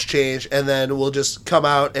the coach change, and then we'll just come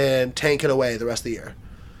out and tank it away the rest of the year.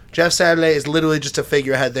 Jeff Saturday is literally just a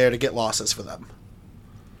figurehead there to get losses for them.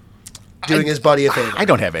 Doing his buddy a favor. I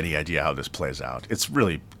don't have any idea how this plays out. It's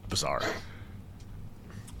really bizarre.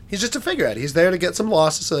 He's just a figurehead. He's there to get some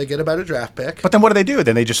losses so they get a better draft pick. But then what do they do?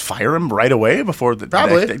 Then they just fire him right away before the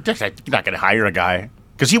Probably. You're not going to hire a guy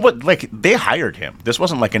because they hired him. This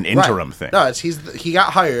wasn't like an interim Right. thing. No, he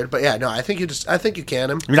got hired, but yeah, no, I think you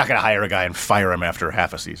can him. You're not going to hire a guy and fire him after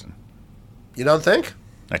half a season. You don't think?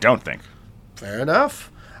 I don't think. Fair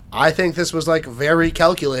enough. I think this was like very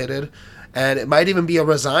calculated, and it might even be a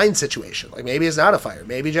resign situation. Like maybe it's not a fire.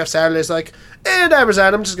 Maybe Jeff Saturday's like, and I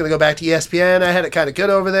resign. I'm just going to go back to ESPN. I had it kind of good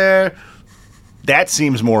over there. That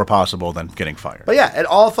seems more possible than getting fired. But yeah,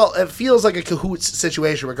 it feels like a cahoots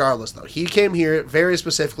situation regardless, though. He came here very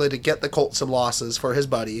specifically to get the Colts some losses for his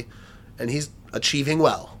buddy, and he's achieving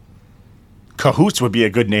well. Cahoots would be a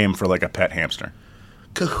good name for like a pet hamster.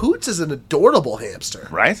 Cahoots is an adorable hamster.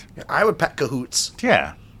 Right? I would pet Cahoots.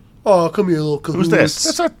 Yeah. Oh, come here, little Cahoots. Who's this?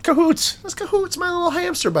 That's a Cahoots. That's Cahoots, my little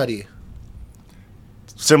hamster buddy.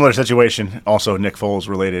 Similar situation, also Nick Foles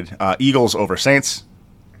related. Eagles over Saints.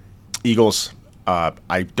 Eagles,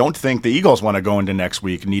 I don't think the Eagles want to go into next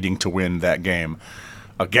week needing to win that game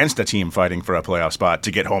against a team fighting for a playoff spot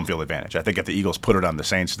to get home field advantage. I think if the Eagles put it on the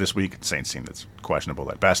Saints this week, Saints team that's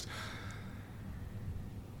questionable at best,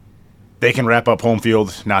 they can wrap up home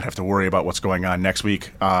field, not have to worry about what's going on next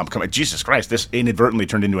week. Jesus Christ, this inadvertently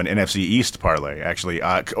turned into an NFC East parlay, actually.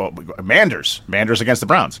 Manders against the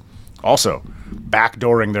Browns. Also,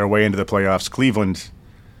 backdooring their way into the playoffs. Cleveland,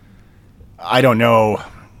 I don't know.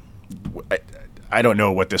 I don't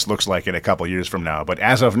know what this looks like in a couple years from now, but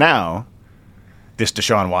as of now, this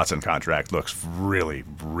Deshaun Watson contract looks really,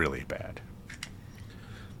 really bad.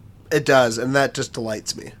 It does, and that just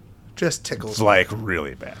delights me. Just tickles It's me. like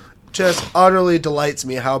really bad. Just utterly delights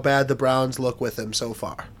me how bad the Browns look with him so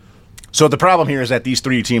far. So the problem here is that these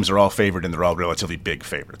three teams are all favored, and they're all relatively big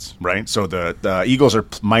favorites, right? So the Eagles are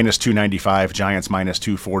minus 295, Giants minus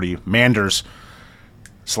 240, Manders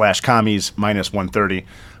 / commies minus 130.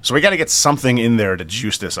 So we got to get something in there to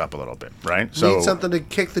juice this up a little bit, right? So Need something to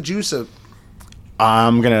kick the juice up.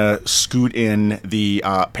 I'm going to scoot in the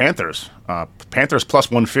Panthers. Panthers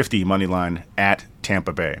plus 150 money line at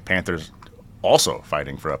Tampa Bay. Panthers also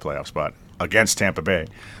fighting for a playoff spot against Tampa Bay.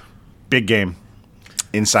 Big game.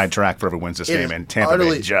 Inside track for whoever wins this game, and Tampa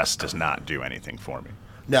Bay just does not do anything for me.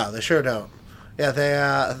 No, they sure don't. Yeah,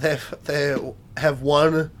 they have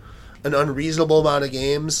won an unreasonable amount of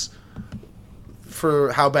games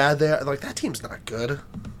for how bad they are. Like, that team's not good.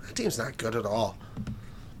 That team's not good at all.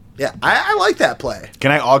 Yeah, I like that play.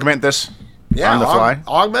 Can I augment this Yeah, on the fly?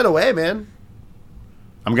 Augment away, man.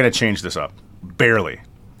 I'm going to change this up. Barely.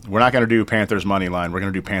 We're not going to do Panthers money line. We're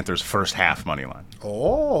going to do Panthers first half money line.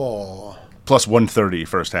 Oh. Plus 130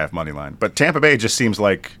 first half money line. But Tampa Bay just seems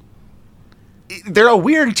like they're a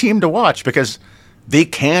weird team to watch because they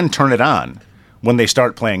can turn it on when they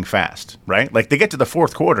start playing fast, right? Like, they get to the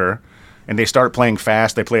fourth quarter and they start playing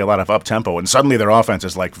fast. They play a lot of up-tempo, and suddenly their offense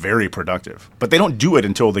is, like, very productive. But they don't do it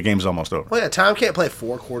until the game's almost over. Well, yeah, Tom can't play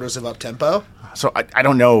 4 quarters of up-tempo. So I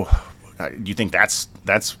don't know. Do you think that's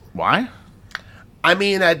why? I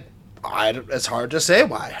mean, it's hard to say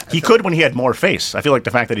why. He could when he had more face. I feel like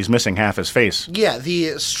the fact that he's missing half his face. Yeah,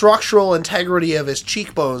 the structural integrity of his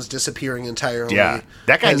cheekbones disappearing entirely. Yeah,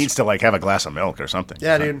 that guy needs to, like, have a glass of milk or something.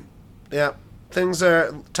 Yeah, dude. Yeah.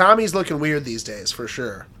 Tommy's looking weird these days, for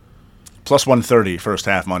sure. Plus 130 first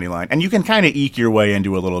half money line. And you can kind of eke your way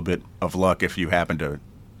into a little bit of luck if you happen to,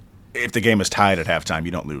 if the game is tied at halftime,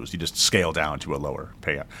 you don't lose. You just scale down to a lower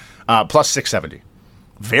payout. Plus 670.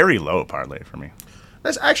 Very low parlay for me.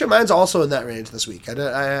 Actually, mine's also in that range this week.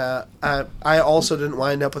 I also didn't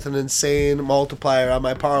wind up with an insane multiplier on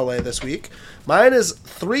my parlay this week. Mine is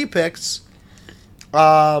 3 picks.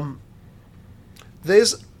 I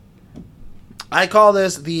call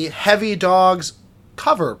this the heavy dogs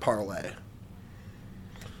cover parlay.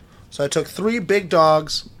 So I took 3 big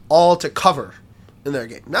dogs, all to cover in their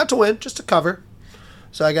game. Not to win, just to cover.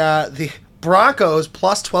 So I got the Broncos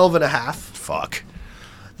plus 12.5. Fuck.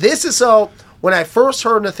 This is so... When I first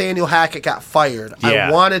heard Nathaniel Hackett got fired, Yeah.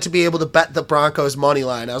 I wanted to be able to bet the Broncos money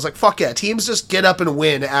line. I was like, fuck yeah, teams just get up and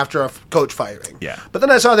win after a coach firing. Yeah. But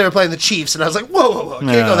then I saw they were playing the Chiefs, and I was like, whoa,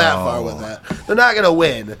 can't go that far with that. They're not going to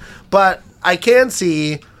win. But I can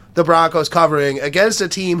see the Broncos covering against a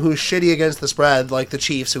team who's shitty against the spread, like the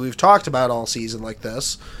Chiefs, who we've talked about all season like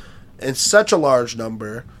this, in such a large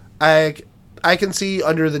number. I can see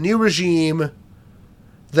under the new regime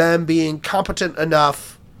them being competent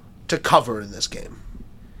enough to cover in this game.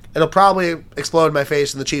 It'll probably explode in my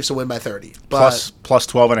face and the Chiefs will win by 30. Plus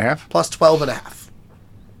 12.5? Plus 12.5.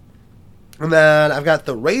 And then I've got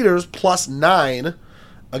the Raiders plus 9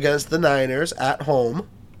 against the Niners at home.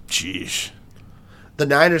 Jeez. The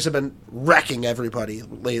Niners have been wrecking everybody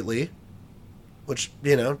lately, which,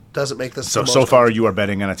 doesn't make this So far you are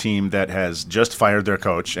betting on a team that has just fired their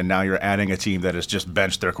coach, and now you're adding a team that has just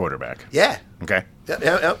benched their quarterback. Yeah. Okay.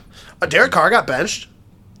 Yep. Derek Carr got benched.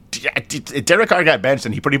 Derek Carr got benched,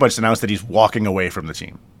 and he pretty much announced that he's walking away from the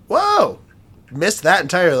team. Whoa. Missed that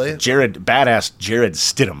entirely. Jared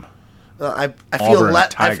Stidham. I Auburn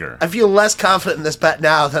Tiger. I feel less confident in this bet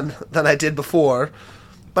now than I did before,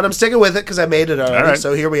 but I'm sticking with it because I made it already. All right.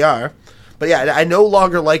 So here we are. But yeah, I no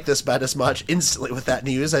longer like this bet as much. Instantly with that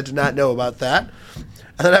news, I did not know about that.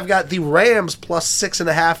 And then I've got the Rams plus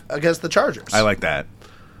 6.5 against the Chargers. I like that.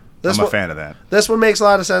 I'm a fan of that. This one makes a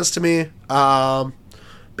lot of sense to me.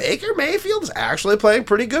 Baker Mayfield's actually playing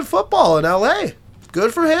pretty good football in L.A.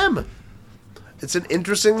 Good for him. It's an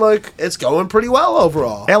interesting, it's going pretty well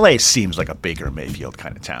overall. L.A. seems like a Baker Mayfield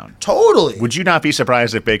kind of town. Totally. Would you not be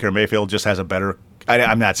surprised if Baker Mayfield just has a better...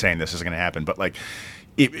 I'm not saying this is going to happen, but,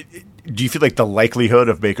 do you feel like the likelihood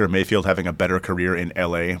of Baker Mayfield having a better career in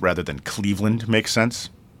L.A. rather than Cleveland makes sense?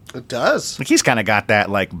 It does. He's kind of got that,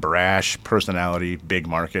 brash personality, big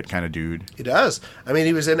market kind of dude. He does. I mean,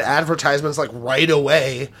 he was in advertisements, right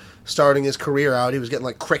away, starting his career out. He was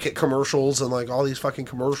getting, cricket commercials and, all these fucking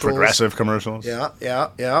commercials. Progressive commercials. Yeah.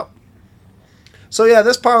 So, yeah,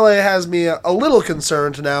 this parlay has me a little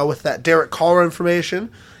concerned now with that Derek Carr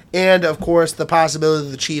information. And, of course, the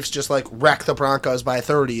possibility the Chiefs just, wreck the Broncos by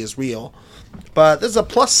 30 is real. But this is a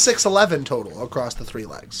plus 611 total across the 3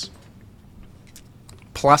 legs.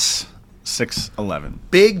 plus 611.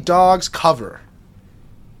 Big dogs cover.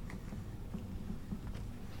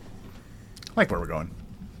 I like where we're going.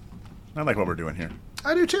 I like what we're doing here.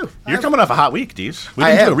 I do too. You're coming off a hot week, Deez. We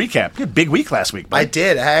I didn't do am. a recap. You had a big week last week, bud. I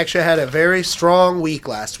did. I actually had a very strong week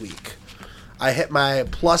last week. I hit my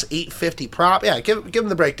plus 850 prop. Yeah, give them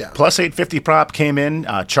the breakdown. Plus 850 prop came in.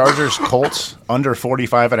 Chargers, Colts, under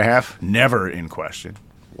 45.5. Never in question.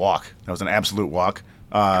 Walk. That was an absolute walk.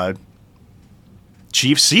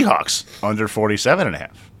 Chiefs, Seahawks, under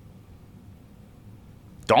 47.5.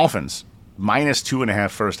 Dolphins, minus 2.5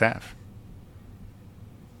 first half.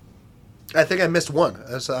 I think I missed one.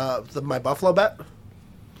 That's my Buffalo bet.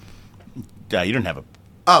 Yeah, you didn't have a...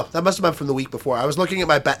 Oh, that must have been from the week before. I was looking at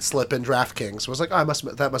my bet slip in DraftKings. I was like, oh,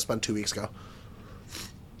 that must have been 2 weeks ago.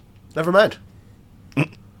 Never mind.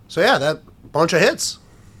 So, yeah, that bunch of hits.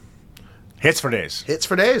 Hits for days. Hits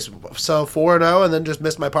for days. So, 4-0 and then just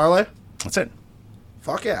missed my parlay. That's it.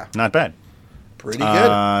 Fuck yeah. Not bad. Pretty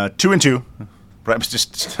good. 2-2. Right,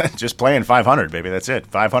 just playing 500, baby. That's it.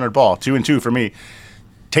 500 ball. 2-2 for me.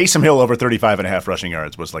 Taysom Hill over 35.5 rushing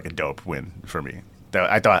yards was like a dope win for me.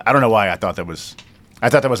 I don't know why I thought that was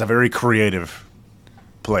a very creative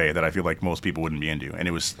play that I feel like most people wouldn't be into, and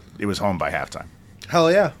it was home by halftime. Hell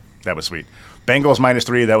yeah. That was sweet. Bengals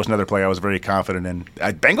 -3. That was another play I was very confident in.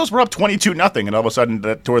 Bengals were up 22-0, and all of a sudden,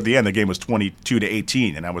 toward the end, the game was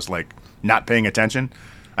 22-18, and I was like not paying attention.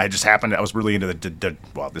 I was really into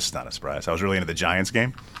well, this is not a surprise. I was really into the Giants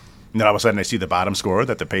game. And then all of a sudden I see the bottom score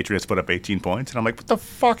that the Patriots put up 18 points. And I'm like, what the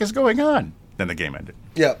fuck is going on? Then the game ended.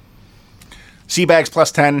 Yep. Seabags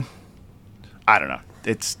 +10. I don't know.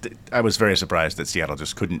 I was very surprised that Seattle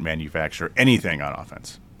just couldn't manufacture anything on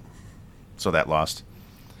offense. So that lost.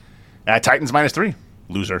 Titans -3.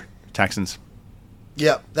 Loser. Texans.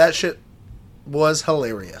 Yep. That shit was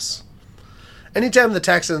hilarious. Anytime the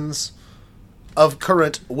Texans of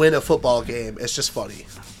current win a football game, it's just funny.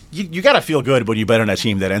 You got to feel good when you bet on a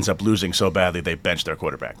team that ends up losing so badly they bench their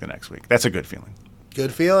quarterback the next week. That's a good feeling.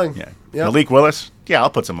 Good feeling. Yeah. Yep. Malik Willis, yeah, I'll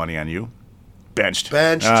put some money on you. Benched.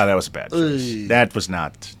 Ah, that was a bad choice. Oy. That was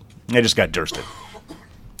not. They just got dursted.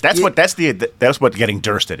 That's what getting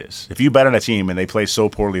dursted is. If you bet on a team and they play so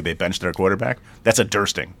poorly they bench their quarterback, that's a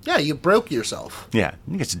dursting. Yeah, you broke yourself. Yeah,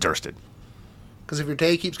 it's dursted. Because if your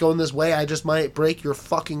day keeps going this way, I just might break your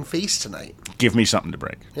fucking face tonight. Give me something to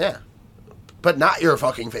break. Yeah. But not your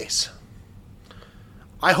fucking face.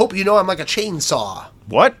 I hope you know I'm like a chainsaw.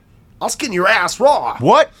 What? I'll skin your ass raw.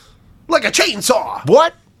 What? Like a chainsaw.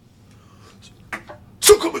 What?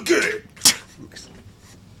 So come and get it.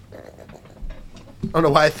 I don't know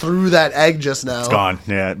why I threw that egg just now. It's gone.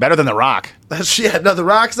 Yeah, better than the Rock. No, the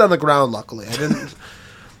rock's on the ground, luckily.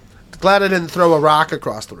 Glad I didn't throw a rock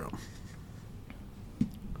across the room.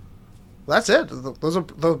 That's it. Those are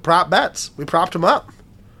the prop bets. We propped them up.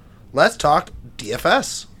 Let's talk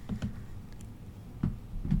DFS.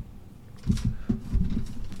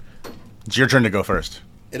 It's your turn to go first.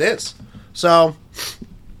 It is. So,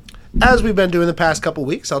 as we've been doing the past couple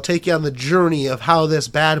weeks, I'll take you on the journey of how this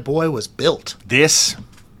bad boy was built. This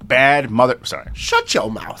bad mother... Sorry. Shut your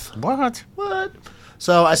mouth. What? What?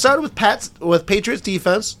 So, I started with Patriots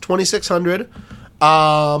defense, 2,600.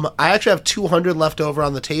 I actually have 200 left over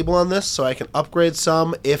on the table on this, so I can upgrade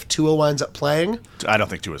some if Tua winds up playing. I don't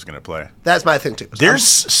think Tua's going to play. That's my thing, too. So There's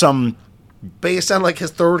some... based on like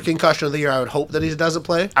his third concussion of the year, I would hope that he doesn't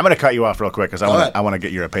play. I'm going to cut you off real quick because Go ahead. I want to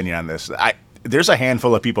get your opinion on this. There's a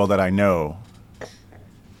handful of people that I know,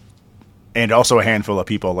 and also a handful of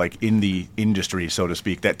people like in the industry, so to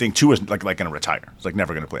speak, that think Tua's like going to retire. It's like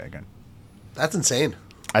never going to play again. That's insane.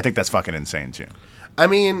 I think that's fucking insane too. I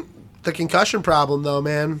mean, the concussion problem, though,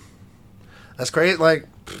 man, that's crazy. Like,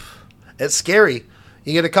 it's scary.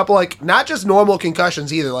 You get a couple, like, not just normal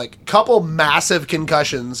concussions either, like, a couple massive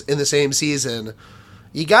concussions in the same season.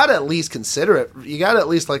 You got to at least consider it. You got to at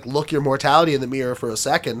least, like, look your mortality in the mirror for a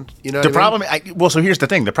second. You know what I mean? So here's the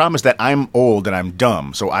thing. The problem is that I'm old and I'm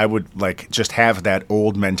dumb, so I would, like, just have that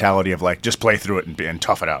old mentality of, like, just play through it and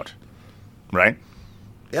tough it out. Right?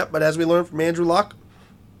 Yep, but as we learned from Andrew Luck,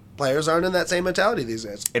 players aren't in that same mentality these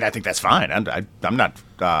days. And I think that's fine. I'm not...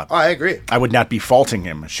 I agree. I would not be faulting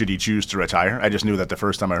him should he choose to retire. I just knew that the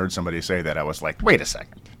first time I heard somebody say that, I was like, wait a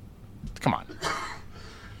second. Come on.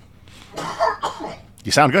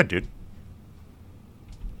 You sound good, dude.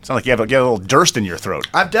 Sound like you have a little Durst in your throat.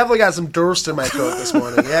 I've definitely got some Durst in my throat this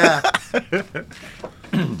morning, yeah.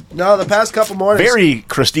 No, the past couple mornings... Very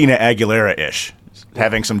Christina Aguilera-ish,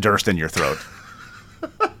 having some Durst in your throat.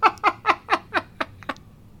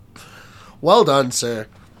 Well done, sir.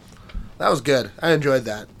 That was good. I enjoyed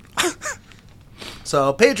that.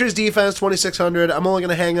 So Patriots defense 2,600. I'm only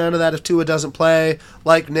going to hang on to that if Tua doesn't play.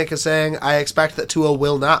 Like Nick is saying, I expect that Tua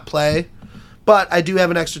will not play. But I do have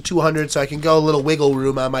an extra 200, so I can go a little wiggle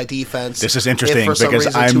room on my defense. This is interesting if for some because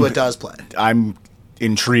reason Tua does play. I'm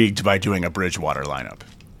intrigued by doing a Bridgewater lineup.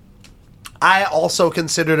 I also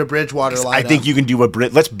considered a Bridgewater lineup. I think you can do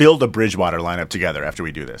let's build a Bridgewater lineup together after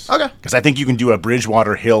we do this. Okay. Because I think you can do a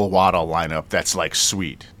Bridgewater Hill Waddle lineup that's like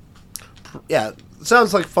sweet. Yeah,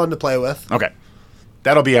 sounds like fun to play with. Okay.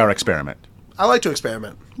 That'll be our experiment. I like to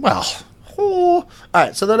experiment. Well. All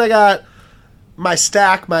right, so then I got my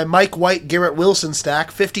stack, my Mike White, Garrett Wilson stack.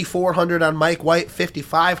 5,400 on Mike White,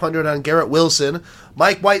 5,500 on Garrett Wilson.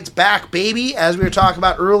 Mike White's back, baby, as we were talking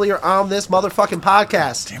about earlier on this motherfucking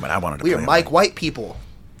podcast. Damn it, I wanted to We play are Mike White people.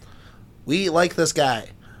 We like this guy.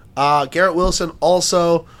 Garrett Wilson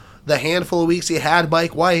also, the handful of weeks he had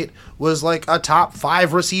Mike White, was like a top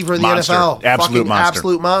 5 receiver in the Monster. NFL. Absolute monster.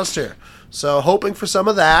 Absolute monster. So hoping for some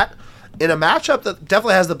of that in a matchup that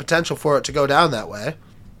definitely has the potential for it to go down that way.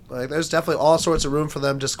 Like, there's definitely all sorts of room for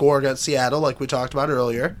them to score against Seattle, like we talked about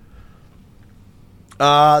earlier.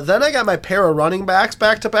 Then I got my pair of running backs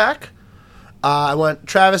back-to-back. I went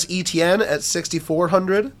Travis Etienne at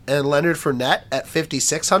 6,400 and Leonard Fournette at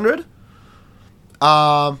 5,600. In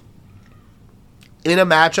a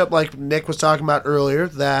matchup like Nick was talking about earlier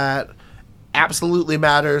that absolutely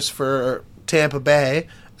matters for Tampa Bay,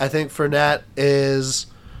 I think Fournette is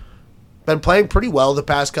been playing pretty well the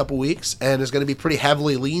past couple weeks and is going to be pretty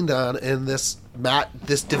heavily leaned on in this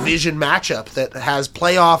division matchup that has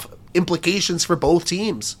playoff implications for both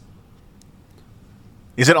teams.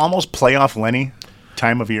 Is it almost playoff Lenny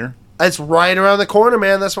time of year? It's right around the corner,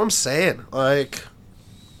 man. That's what I'm saying. Like,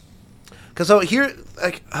 because here,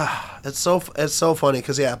 like, it's so funny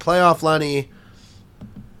because playoff Lenny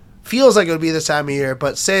feels like it would be this time of year,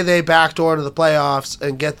 but say they backdoor to the playoffs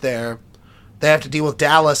and get there, they have to deal with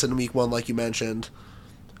Dallas in week 1, like you mentioned,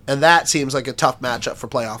 and that seems like a tough matchup for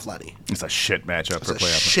playoff Lenny. It's a shit matchup for playoff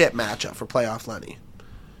Lenny. Shit matchup for playoff Lenny.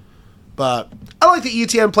 But I like the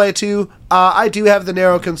ETN play too. I do have the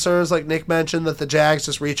narrow concerns, like Nick mentioned, that the Jags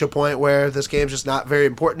just reach a point where this game's just not very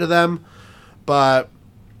important to them. But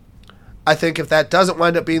I think if that doesn't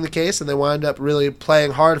wind up being the case and they wind up really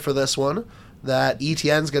playing hard for this one, that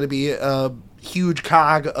ETN's going to be a huge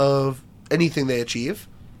cog of anything they achieve.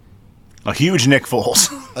 A huge Nick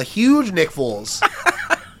Foles. A huge Nick Foles.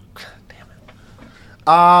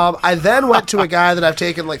 I then went to a guy that I've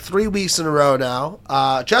taken like 3 weeks in a row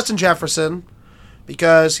now, Justin Jefferson,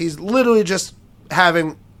 because he's literally just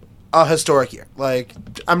having a historic year. Like,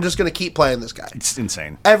 I'm just going to keep playing this guy. It's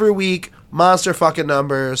insane. Every week, monster fucking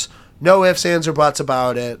numbers, no ifs, ands, or buts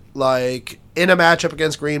about it. Like, in a matchup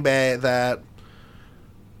against Green Bay that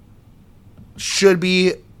should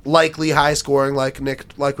be likely high scoring, like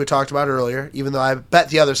we talked about earlier, even though I bet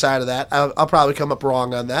the other side of that. I'll probably come up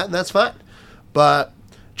wrong on that, and that's fine. But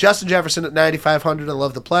Justin Jefferson at 9,500, I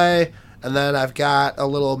love the play. And then I've got a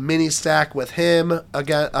little mini stack with him,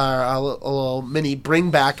 again, a little mini bring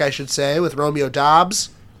back, I should say, with Romeo Doubs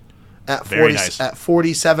at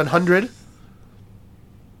 4,700.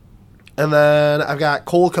 And then I've got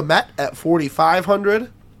Cole Kmet at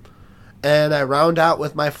 4,500. And I round out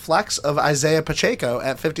with my flex of Isaiah Pacheco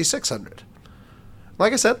at 5,600.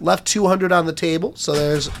 Like I said, left 200 on the table, so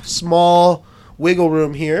there's small wiggle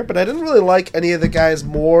room here, but I didn't really like any of the guys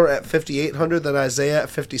more at 5,800 than Isaiah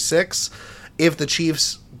at 56. If the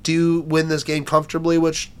Chiefs do win this game comfortably,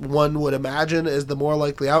 which one would imagine is the more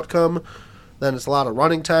likely outcome, then it's a lot of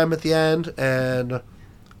running time at the end, and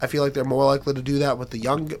I feel like they're more likely to do that with the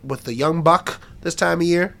young buck this time of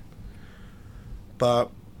year.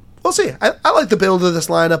 But we'll see. I like the build of this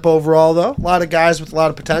lineup overall, though. A lot of guys with a lot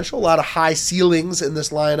of potential, a lot of high ceilings in this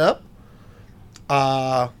lineup.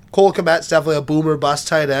 Cole Kmet's definitely a boomer bust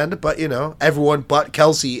tight end, but, you know, everyone but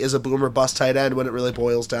Kelsey is a boomer bust tight end when it really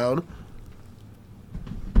boils down.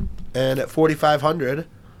 And at 4,500,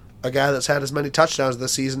 a guy that's had as many touchdowns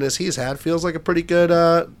this season as he's had feels like a pretty good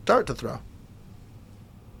dart to throw.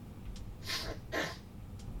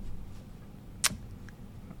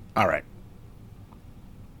 All right.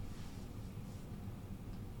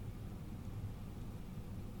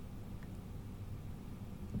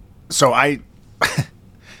 So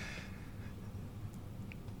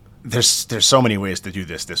there's so many ways to do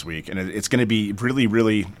this week, and it's going to be really,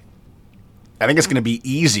 really, I think it's going to be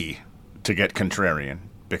easy to get contrarian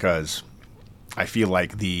because I feel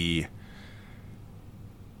like the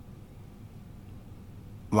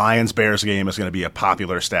Lions-Bears game is going to be a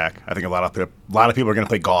popular stack. I think a lot of people are going to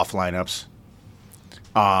play golf lineups.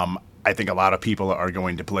 I think a lot of people are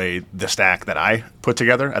going to play the stack that I put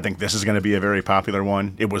together. I think this is going to be a very popular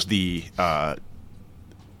one. It was the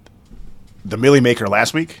the Millie Maker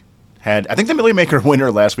last week I think the Millie Maker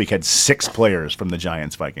winner last week had 6 players from the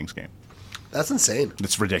Giants-Vikings game. That's insane.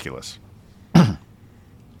 It's ridiculous.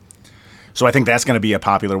 So I think that's going to be a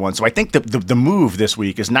popular one. So I think the move this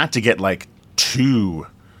week is not to get like too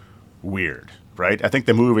weird, right? I think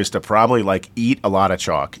the move is to probably like eat a lot of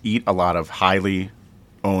chalk, eat a lot of highly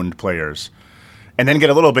owned players, and then get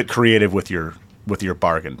a little bit creative with your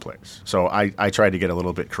bargain plays. So I tried to get a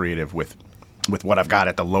little bit creative with what I've got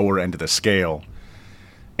at the lower end of the scale,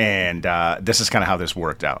 and this is kind of how this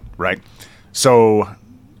worked out, right? So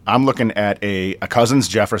I'm looking at a Cousins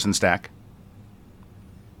Jefferson stack.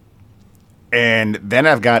 And then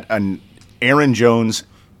I've got an Aaron Jones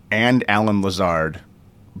and Alan Lazard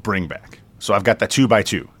bring back. So I've got the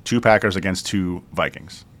 2x2. 2 Packers against 2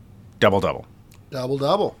 Vikings. Double-double.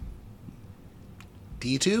 Double-double.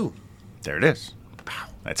 D2. There it is.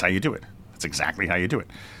 That's how you do it. That's exactly how you do it.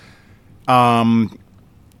 I'm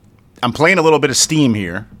playing a little bit of steam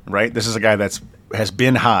here, right? This is a guy has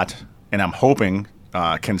been hot, and I'm hoping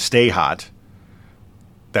can stay hot.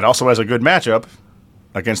 That also has a good matchup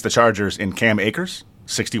against the Chargers in Cam Akers,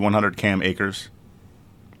 6,100 Cam Akers,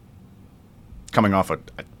 coming off a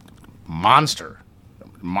monster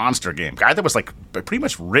game. Guy that was like pretty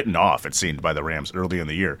much written off, it seemed, by the Rams early in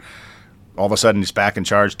the year. All of a sudden, he's back in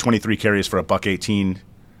charge. 23 carries for $118,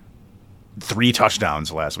 3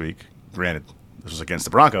 touchdowns last week. Granted, this was against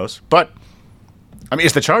the Broncos, but I mean,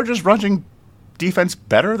 is the Chargers rushing defense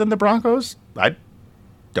better than the Broncos? I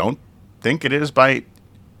don't think it is by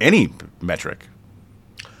any metric.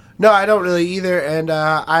 No, I don't really either, and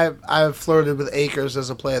I've flirted with Akers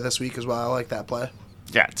as a play this week as well. I like that play.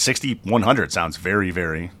 Yeah, 6,100 sounds very,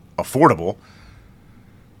 very affordable.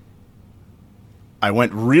 I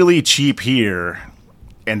went really cheap here,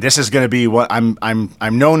 and this is going to be what I'm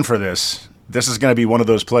known for this. This is going to be one of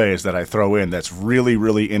those plays that I throw in that's really,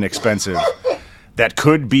 really inexpensive. That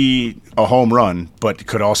could be a home run, but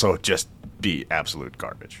could also just be absolute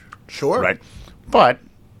garbage. Sure. Right? But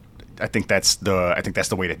I think that's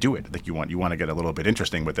the way to do it. I think you want to get a little bit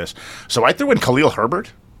interesting with this. So I threw in Khalil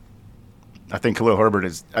Herbert. I think Khalil Herbert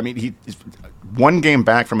is one game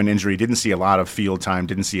back from an injury, didn't see a lot of field time,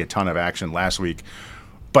 didn't see a ton of action last week.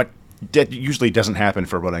 But that usually doesn't happen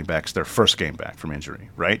for running backs their first game back from injury,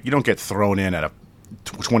 right? You don't get thrown in at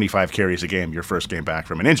 25 carries a game your first game back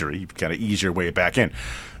from an injury. You kind of ease your way back in.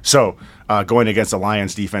 So going against the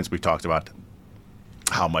Lions defense, we talked about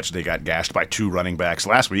how much they got gashed by 2 running backs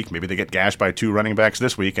last week. Maybe they get gashed by 2 running backs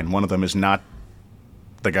this week, and one of them is not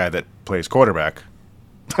the guy that plays quarterback.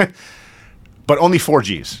 But only 4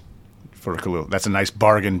 Gs for Khalil. That's a nice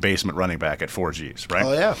bargain basement running back at 4 Gs, right?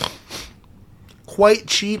 Oh, yeah. Quite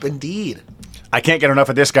cheap indeed. I can't get enough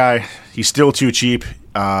of this guy. He's still too cheap.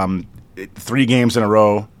 3 games in a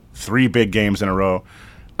row, 3 big games in a row.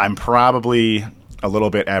 I'm probably a little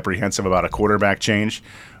bit apprehensive about a quarterback change,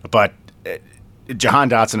 but Jahan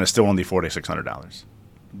Dotson is still only $4,600.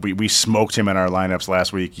 We smoked him in our lineups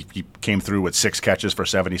last week. He came through with 6 catches for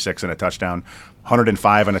 76 and a touchdown,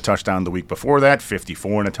 105 and a touchdown the week before that,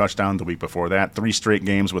 54 and a touchdown the week before that, 3 straight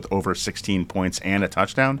games with over 16 points and a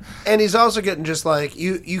touchdown. And he's also getting just like,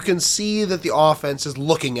 you can see that the offense is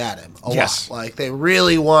looking at him a lot. Like, they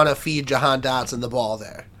really want to feed Jahan Dotson the ball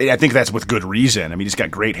there. I think that's with good reason. I mean, he's got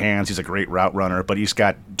great hands. He's a great route runner, but he's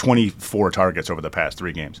got 24 targets over the past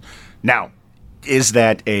 3 games. Now, is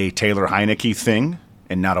that a Taylor Heineke thing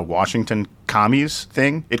and not a Washington Commies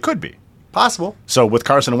thing? It could be. Possible. So with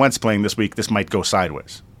Carson Wentz playing this week, this might go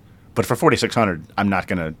sideways. But for $4,600, I'm not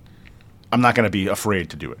gonna be afraid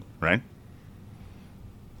to do it, right?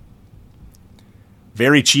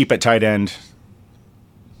 Very cheap at tight end,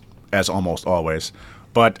 as almost always.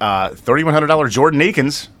 But $3,100 Jordan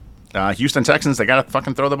Akins, Houston Texans, they gotta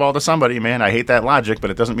fucking throw the ball to somebody, man. I hate that logic, but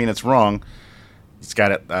it doesn't mean it's wrong. He's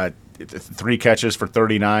got 3 catches for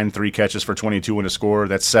 39, 3 catches for 22 and a score.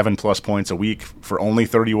 That's 7+ points a week for only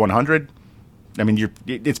 3,100. I mean,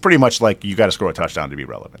 it's pretty much like you got to score a touchdown to be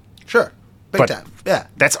relevant. Sure, big time. Yeah,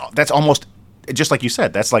 that's almost just like you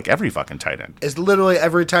said. That's like every fucking tight end. It's literally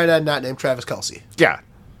every tight end not named Travis Kelce. Yeah,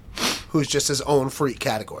 who's just his own freak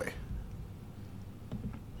category.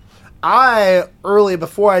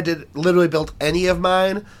 Before I did literally built any of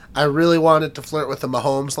mine, I really wanted to flirt with the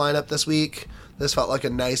Mahomes lineup this week. This felt like a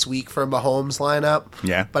nice week for a Mahomes lineup.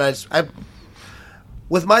 Yeah. But I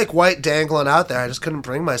with Mike White dangling out there, I just couldn't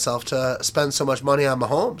bring myself to spend so much money on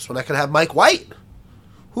Mahomes when I could have Mike White.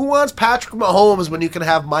 Who wants Patrick Mahomes when you can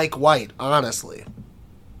have Mike White, honestly?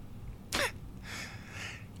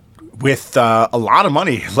 With a lot of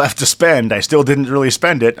money left to spend, I still didn't really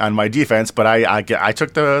spend it on my defense, but I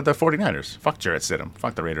took the 49ers. Fuck Jarrett Stidham.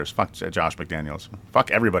 Fuck the Raiders. Fuck Josh McDaniels. Fuck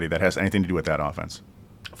everybody that has anything to do with that offense.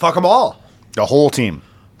 Fuck them all. The whole team.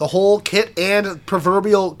 The whole kit and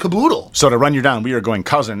proverbial caboodle. So to run you down, we are going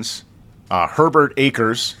Cousins, Herbert,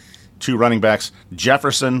 Akers, 2 running backs,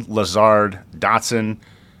 Jefferson, Lazard, Dotson,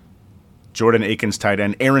 Jordan Akins tight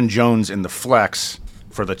end, Aaron Jones in the flex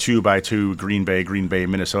for the 2x2 Green Bay,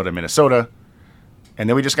 Minnesota. And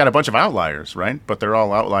then we just got a bunch of outliers, right? But they're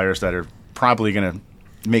all outliers that are probably going to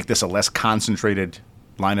make this a less concentrated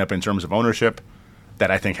lineup in terms of ownership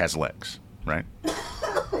that I think has legs, right?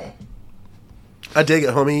 I dig it,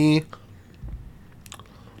 homie.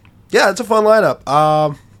 Yeah, it's a fun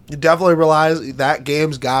lineup. You definitely realize that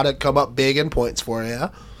game's got to come up big in points for you.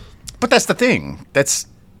 But that's the thing. That's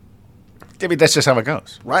just how it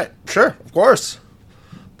goes. Right. Sure. Of course.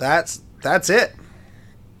 That's it.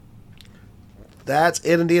 That's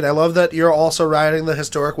it indeed. I love that you're also riding the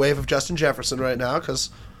historic wave of Justin Jefferson right now, because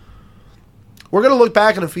we're going to look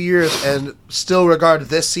back in a few years and still regard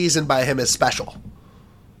this season by him as special.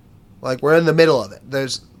 Like, we're in the middle of it.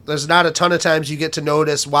 There's not a ton of times you get to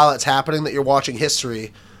notice while it's happening that you're watching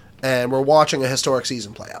history, and we're watching a historic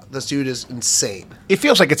season play out. This dude is insane. It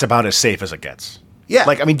feels like it's about as safe as it gets. Yeah.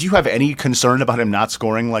 Like, I mean, do you have any concern about him not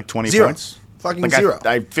scoring like 20 Zero. points? Fucking like, zero.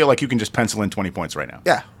 I feel like you can just pencil in 20 points right now.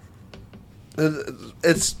 Yeah.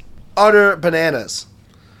 It's utter bananas.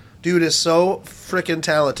 Dude is so freaking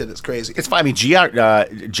talented. It's crazy. It's fine. I mean,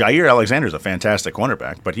 Jair Alexander's a fantastic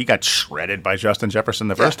cornerback, but he got shredded by Justin Jefferson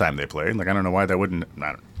the first time they played. Like, I don't know why that wouldn't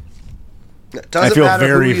matter. It doesn't feel matter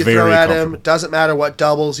very, who you very throw at him. comfortable. Doesn't matter what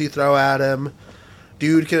doubles you throw at him.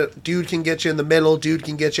 Dude can get you in the middle. Dude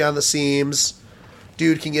can get you on the seams.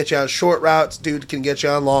 Dude can get you on short routes. Dude can get you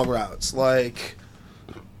on long routes. Like,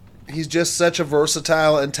 he's just such a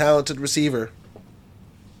versatile and talented receiver.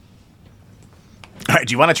 All right,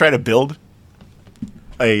 do you want to try to build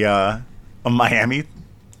a Miami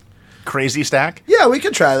crazy stack? Yeah, we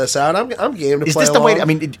can try this out. I'm game to Is play this the way? along. I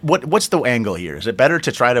mean, what's the angle here? Is it better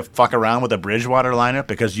to try to fuck around with a Bridgewater lineup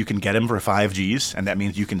because you can get him for 5 Gs, and that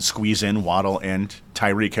means you can squeeze in Waddle and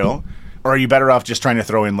Tyreek Hill? Or are you better off just trying to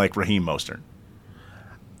throw in, like, Raheem Mostert?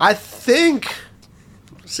 I think...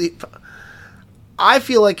 See... I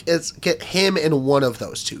feel like it's get him in one of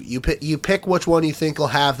those two. You pick which one you think will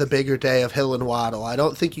have the bigger day of Hill and Waddle. I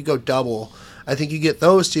don't think you go double. I think you get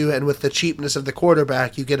those two, and with the cheapness of the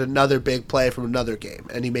quarterback, you get another big play from another game,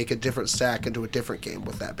 and you make a different stack into a different game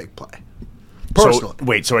with that big play.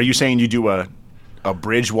 Personally. So are you saying you do a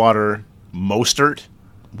Bridgewater, Mostert,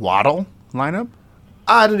 Waddle lineup?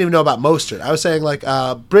 I don't even know about Mostert. I was saying like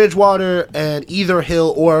Bridgewater and either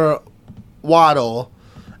Hill or Waddle,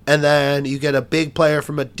 and then you get a big player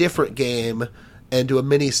from a different game and do a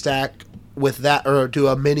mini stack with that, or do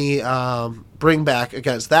a mini bring back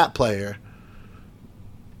against that player.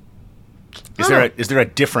 Is there a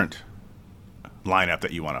different lineup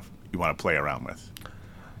that you want to play around with?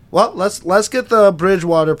 Well, let's get the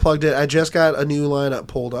Bridgewater plugged in. I just got a new lineup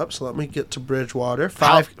pulled up, so let me get to Bridgewater.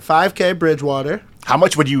 5K Bridgewater. How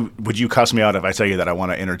much would you cuss me out if I tell you that I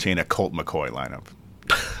want to entertain a Colt McCoy lineup?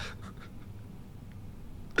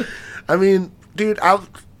 I mean, dude, I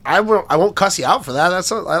won't cuss you out for that.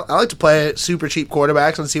 I like to play super cheap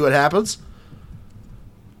quarterbacks and see what happens.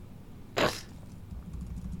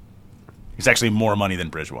 It's actually more money than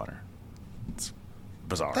Bridgewater. It's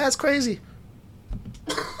bizarre. That's crazy.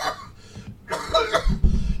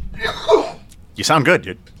 You sound good,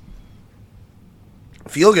 dude.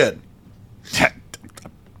 Feel good.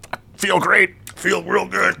 Feel great. Feel real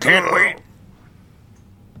good. Can't wait.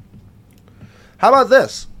 How about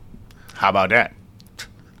this? How about that?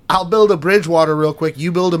 I'll build a Bridgewater real quick.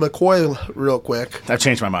 You build a McCoy real quick. I've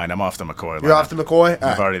changed my mind. I'm off the McCoy. You're off the McCoy?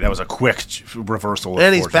 All right. That was a quick reversal.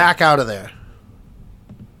 And he's back out of there.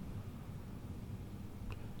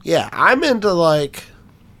 Yeah, I'm into like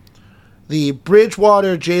the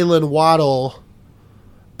Bridgewater, Jalen Waddle,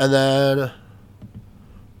 and then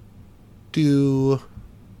do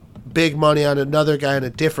big money on another guy in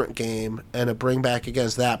a different game and a bring back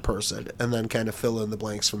against that person, and then kind of fill in the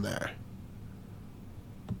blanks from there.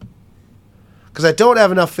 Because I don't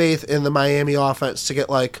have enough faith in the Miami offense to get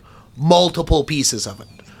like multiple pieces of it.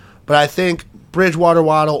 But I think Bridgewater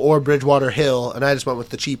Waddle or Bridgewater Hill, and I just went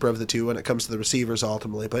with the cheaper of the two when it comes to the receivers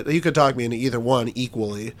ultimately. But you could talk me into either one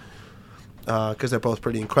equally because they're both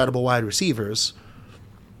pretty incredible wide receivers.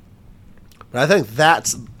 But I think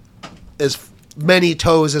that's as many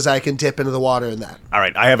toes as I can dip into the water in that. All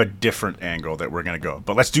right, I have a different angle that we're going to go.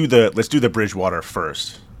 But let's do the Bridgewater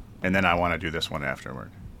first, and then I want to do this one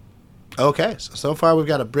afterward. Okay, so far we've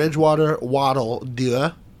got a Bridgewater Waddle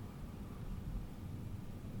duo.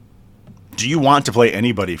 Do you want to play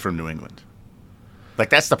anybody from New England? Like,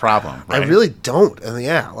 that's the problem, right? I really don't. And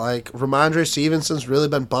yeah, like, Ramondre Stevenson's really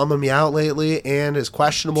been bumming me out lately and is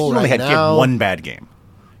questionable He right only had now. one bad game.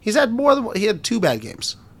 He's had more than he had 2 bad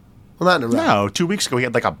games. Well, not in a row. No, 2 weeks ago he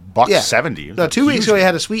had like a $170. It was No, like 2 weeks huge. ago he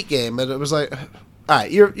had a sweet game, and it was like, all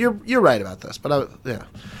right, you're right about this, but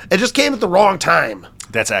it just came at the wrong time.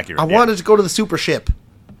 That's accurate. I yeah. wanted to go to the super ship.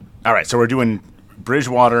 All right, so we're doing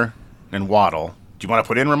Bridgewater and Waddle. Do you want to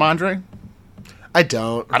put in Ramondre? I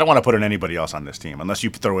don't. I don't want to put in anybody else on this team unless you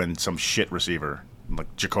throw in some shit receiver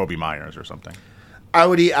like Jacoby Myers or something. I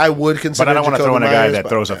would consider. But I don't want to throw in a guy Myers, that but,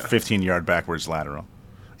 throws a yeah. 15-yard backwards lateral.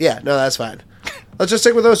 Yeah, no, that's fine. Let's just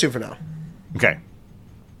stick with those 2 for now. Okay.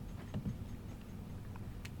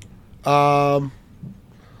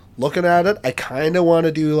 Looking at it, I kind of want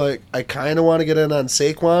to get in on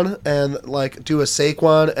Saquon and like do a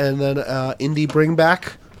Saquon and then indie bring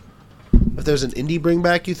back. If there's an indie bring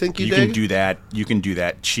back, you think you dig? can do that. You can do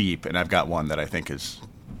that cheap, and I've got one that I think is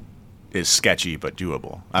sketchy but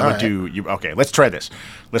doable. I would do. Okay, let's try this.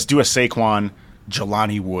 Let's do a Saquon,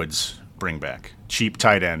 Jelani Woods bring back. Cheap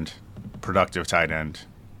tight end, productive tight end.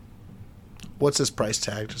 What's his price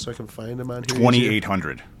tag, just so I can find him on here?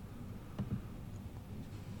 2,800.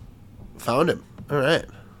 Found him. All right.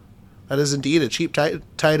 That is indeed a cheap tight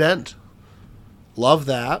end. Love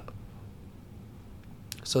that.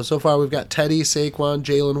 So far we've got Teddy, Saquon,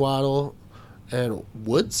 Jalen Waddle, and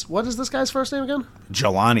Woods. What is this guy's first name again?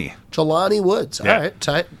 Jelani. Jelani Woods. Yeah. All right,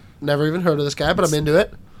 tight. Never even heard of this guy, but I'm into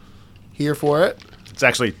it. Here for it. It's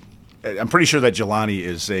actually, I'm pretty sure that Jelani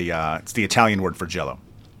is it's the Italian word for Jello.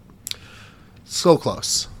 So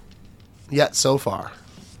close. Yet so far.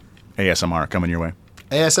 ASMR coming your way.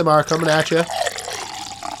 ASMR coming at you.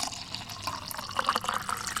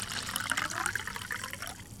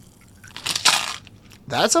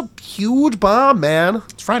 That's a huge bomb, man.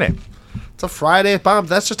 It's Friday. It's a Friday bomb.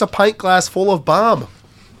 That's just a pint glass full of bomb.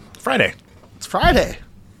 Friday. It's Friday.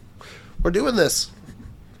 We're doing this.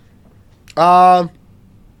 Yeah,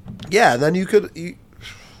 then you could...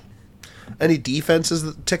 any defenses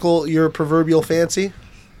that tickle your proverbial fancy?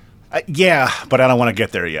 Yeah, but I don't want to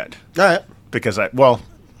get there yet. All right. Because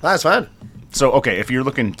That's fine. so, okay, if you're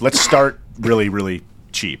looking, let's start really, really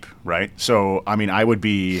cheap, right? So, I mean, I would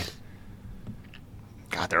be,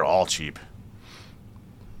 God, they're all cheap.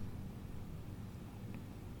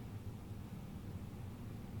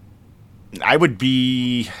 I would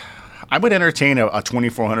entertain a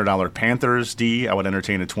 $2,400 Panthers D. I would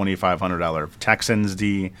entertain a $2,500 Texans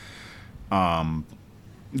D.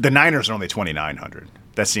 The Niners are only $2,900.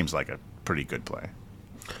 That seems like a pretty good play.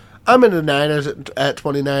 I'm into Niners at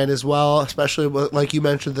 29 as well, especially with, like you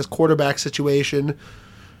mentioned, this quarterback situation.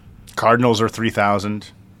 Cardinals are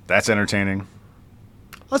 $3,000. That's entertaining.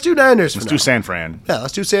 Let's do Niners Let's for do now. San Fran. Yeah,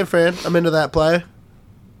 let's do San Fran. I'm into that play.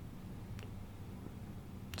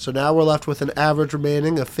 So now we're left with an average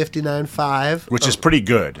remaining of 59.5. Which is pretty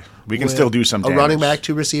good. We can with still do some a damage. running back,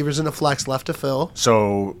 2 receivers, and a flex left to fill.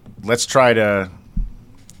 So let's try to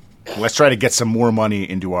get some more money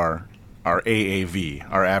into our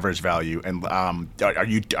AAV, our average value. And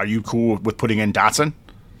are you cool with putting in Dotson?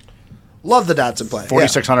 Love the Dotson play.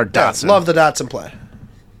 4,600 Dotson. Love the Dotson play.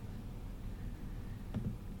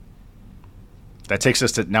 That takes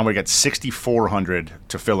us to now we got 6,400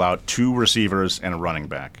 to fill out 2 receivers and a running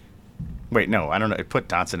back. Wait, no, I don't know. It put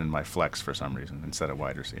Dotson in my flex for some reason instead of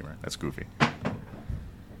wide receiver. That's goofy.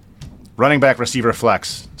 Running back, receiver,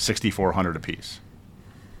 flex, 6,400 apiece.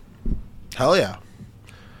 Hell yeah.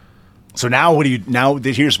 So now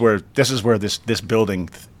here's where this building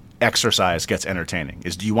exercise gets entertaining.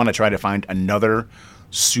 Is do you want to try to find another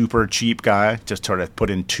super cheap guy just try to put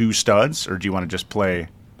in 2 studs, or do you want to just play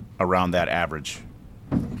around that average?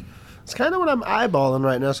 It's kind of what I'm eyeballing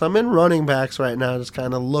right now. So I'm in running backs right now, just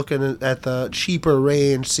kind of looking at the cheaper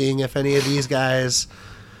range, seeing if any of these guys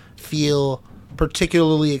feel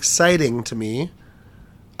particularly exciting to me.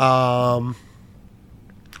 And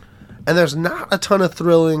there's not a ton of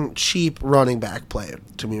thrilling, cheap running back play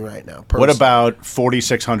to me right now. What personally. about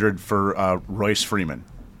 4,600 for Royce Freeman?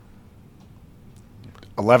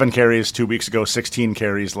 11 carries 2 weeks ago, 16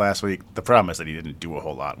 carries last week. The problem is that he didn't do a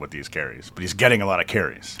whole lot with these carries, but he's getting a lot of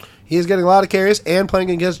carries. He's getting a lot of carries and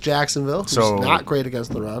playing against Jacksonville, who's So- not great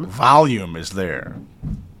against the run. Volume is there.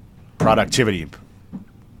 Productivity,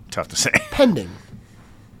 tough to say. Pending.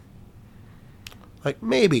 Like,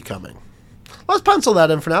 maybe coming. Let's pencil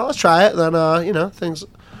that in for now. Let's try it. Then,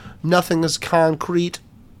 nothing is concrete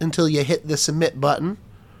until you hit the submit button.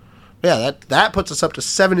 Yeah, that puts us up to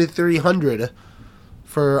 7,300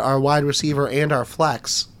 for our wide receiver and our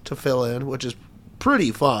flex to fill in, which is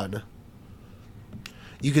pretty fun.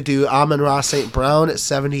 You could do Amon-Ra St. Brown at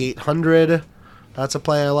 7,800. That's a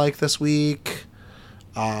play I like this week.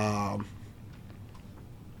 Devonta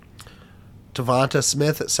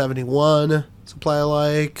Smith at 71. That's a play I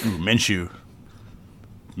like. Ooh, Minshew.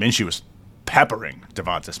 Minshew was peppering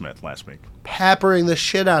Devonta Smith last week. Peppering the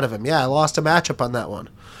shit out of him. Yeah, I lost a matchup on that one.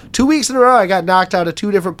 2 weeks in a row, I got knocked out of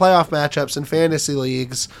 2 different playoff matchups in fantasy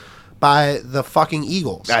leagues by the fucking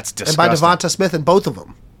Eagles. That's disgusting. And by Devonta Smith in both of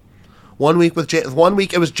them. 1 week it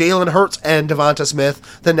was Jalen Hurts and Devonta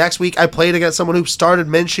Smith. The next week I played against someone who started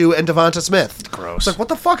Minshew and Devonta Smith. Gross. It's like, what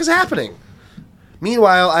the fuck is happening?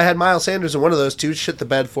 Meanwhile, I had Miles Sanders in one of those two shit the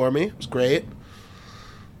bed for me. It was great.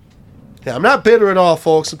 Yeah, I'm not bitter at all,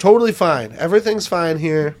 folks. I'm totally fine. Everything's fine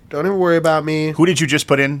here. Don't even worry about me. Who did you just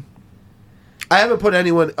put in? I haven't put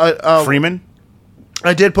anyone... Freeman?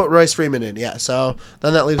 I did put Royce Freeman in, yeah. So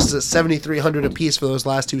then that leaves us at 7,300 apiece for those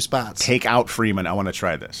last 2 spots. Take out Freeman. I want to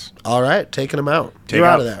try this. All right, taking him out. You're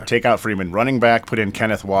out of there. Take out Freeman. Running back, put in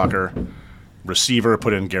Kenneth Walker. Receiver,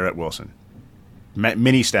 put in Garrett Wilson.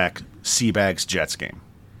 Mini stack, Seabags Jets game.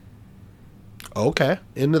 Okay,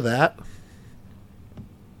 into that.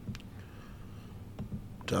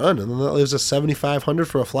 Done. And then that leaves us 7,500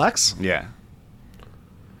 for a flex. Yeah.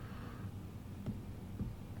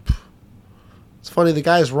 It's funny, the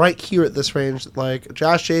guy's right here at this range. Like,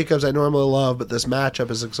 Josh Jacobs I normally love, but this matchup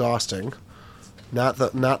is exhausting. Not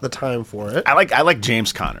the time for it. I like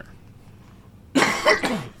James Conner.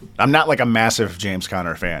 I'm not like a massive James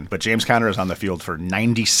Conner fan, but James Conner is on the field for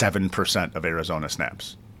 97% of Arizona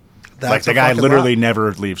snaps. That's like the guy literally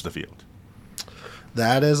never leaves the field.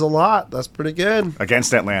 That is a lot. That's pretty good.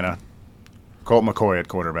 Against Atlanta, Colt McCoy at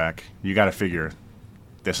quarterback. You got to figure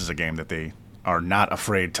this is a game that they are not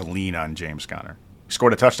afraid to lean on James Conner. He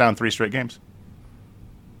scored a touchdown 3 straight games.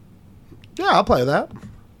 Yeah, I'll play that.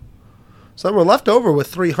 So we're left over with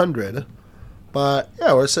 300. But,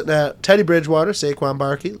 yeah, we're sitting at Teddy Bridgewater, Saquon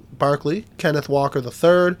Barkley, Kenneth Walker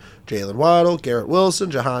III, Jalen Waddle, Garrett Wilson,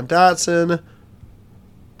 Jahan Dotson,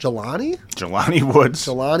 Jelani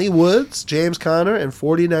Woods, James Conner, and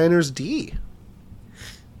 49ers D.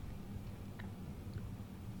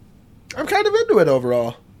 I'm kind of into it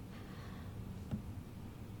overall.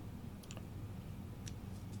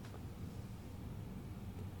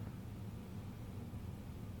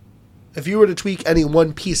 If you were to tweak any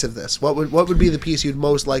one piece of this, what would be the piece you'd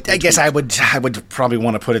most like to I guess tweak? I would probably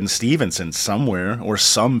want to put in Stevenson somewhere or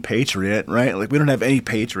some Patriot, right? Like we don't have any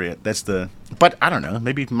Patriot. But I don't know.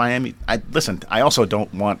 Maybe Miami. I also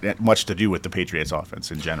don't want much to do with the Patriots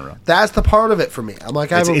offense in general. That's the part of it for me. I'm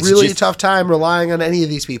like, I have a really tough time relying on any of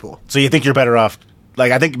these people. So you think you're better off?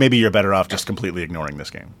 Like I think maybe you're better off just completely ignoring this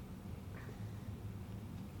game.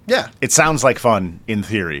 Yeah. It sounds like fun in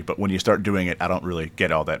theory, but when you start doing it, I don't really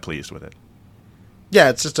get all that pleased with it. Yeah,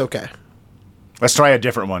 it's just okay. Let's try a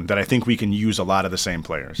different one that I think we can use a lot of the same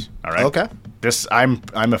players. All right. Okay. I'm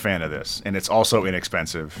a fan of this, and it's also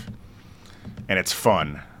inexpensive, and it's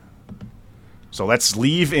fun. So let's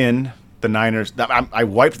leave in the Niners. I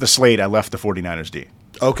wiped the slate. I left the 49ers D.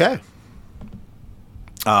 Okay.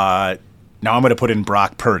 Now I'm going to put in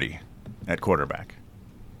Brock Purdy at quarterback.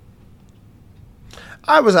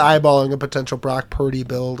 I was eyeballing a potential Brock Purdy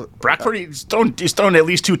build. Brock Purdy, he's thrown at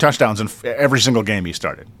least 2 touchdowns in every single game he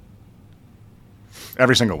started.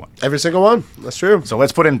 Every single one. Every single one. That's true. So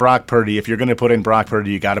let's put in Brock Purdy. If you're going to put in Brock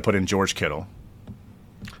Purdy, you got to put in George Kittle.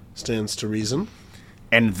 Stands to reason.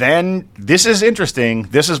 And then, this is interesting.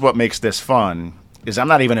 This is what makes this fun, is I'm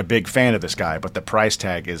not even a big fan of this guy, but the price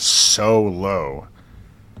tag is so low.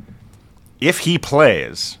 If he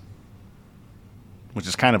plays, which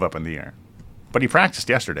is kind of up in the air, but he practiced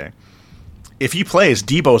yesterday. If he plays,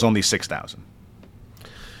 Debo's only 6,000.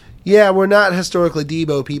 Yeah, we're not historically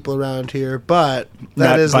Debo people around here, but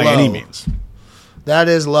that is low. Not by any means. That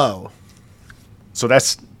is low. So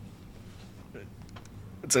it's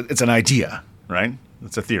an idea, right?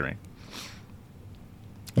 It's a theory.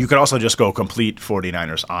 You could also just go complete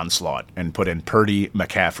 49ers onslaught and put in Purdy,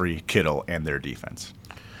 McCaffrey, Kittle, and their defense.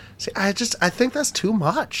 See, I think that's too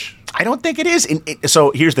much. I don't think it is.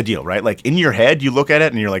 So here's the deal, right? Like in your head, you look at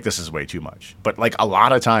it and you're like, this is way too much. But like a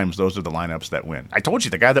lot of times, those are the lineups that win. I told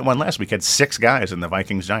you the guy that won last week had 6 guys in the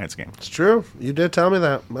Vikings-Giants game. It's true. You did tell me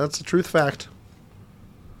that. That's a truth fact.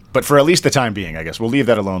 But for at least the time being, I guess, we'll leave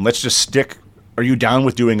that alone. Let's just stick. Are you down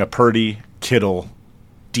with doing a Purdy, Kittle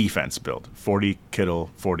defense build? 40,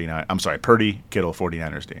 Kittle, 49. I'm sorry, Purdy, Kittle,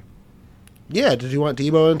 49ers D. Yeah, did you want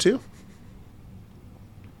Debo in too?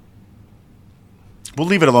 We'll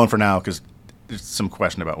leave it alone for now because there's some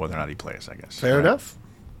question about whether or not he plays, I guess. Fair enough.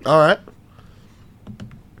 All right.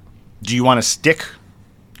 Do you want to stick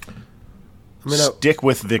I mean, stick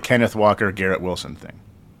with the Kenneth Walker, Garrett Wilson thing?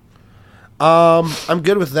 I'm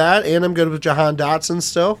good with that, and I'm good with Jahan Dotson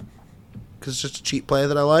still, because it's just a cheap play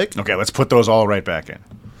that I like. Okay, let's put those all right back in.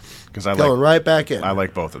 Because Going right back in. I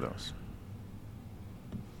like both of those.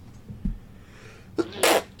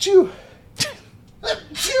 Chew.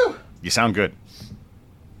 You sound good.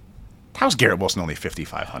 How's Garrett Wilson only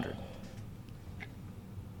 5,500?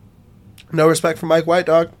 No respect for Mike White,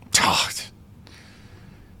 dog.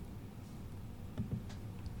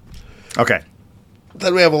 Okay.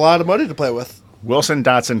 Then we have a lot of money to play with. Wilson,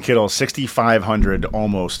 Dotson, Kittle, 6,500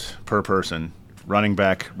 almost per person. Running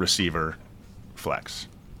back, receiver, flex.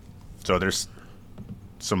 So there's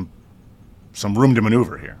some room to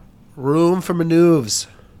maneuver here. Room for maneuvers.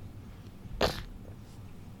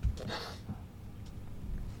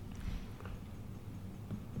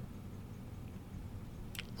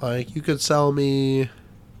 Like, you could sell me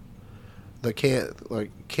the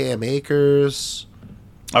Cam Akers.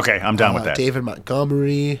 Okay, I'm down with that. David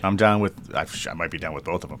Montgomery. I'm down with... I might be down with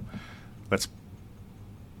both of them. Let's...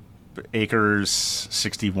 Akers,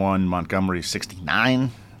 61. Montgomery, 69.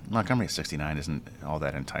 Montgomery at 69 isn't all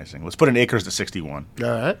that enticing. Let's put an Akers to 61.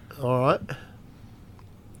 All right.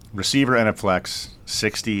 Receiver and a flex,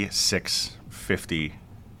 66.50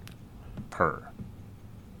 per.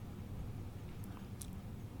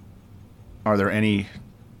 Are there any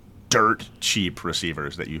dirt cheap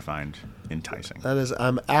receivers that you find enticing? That is,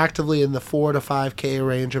 I'm actively in the 4 to 5K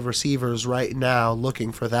range of receivers right now,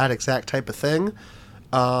 looking for that exact type of thing.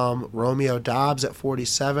 Romeo Dobbs at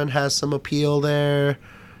 47 has some appeal there.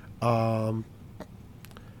 DJ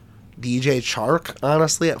Chark,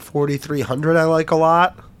 honestly, at 4,300, I like a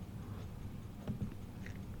lot.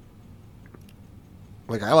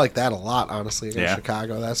 Like, I like that a lot, honestly, against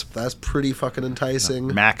Chicago. That's pretty fucking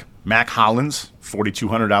enticing. Mac Hollins,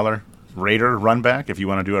 $4,200 Raider run back. If you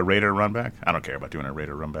want to do a Raider run back, I don't care about doing a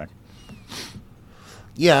Raider run back.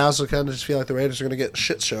 Yeah, I also kind of just feel like the Raiders are going to get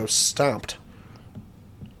shit show stomped.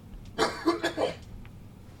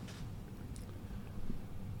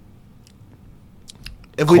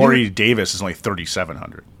 Corey Davis is only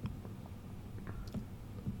 3,700.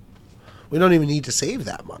 We don't even need to save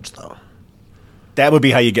that much, though. That would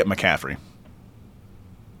be how you get McCaffrey.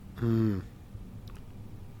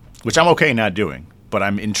 Which I'm okay not doing, but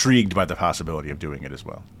I'm intrigued by the possibility of doing it as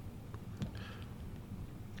well.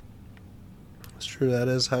 It's true, that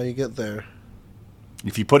is how you get there.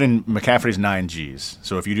 If you put in McCaffrey's 9 Gs,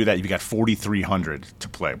 so if you do that, you've got 4,300 to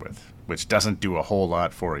play with, which doesn't do a whole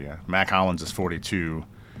lot for you. Mac Hollins is 42.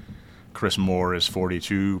 Chris Moore is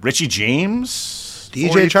 42. Richie James?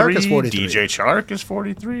 DJ Chark is 43. DJ Chark is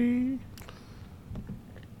 43.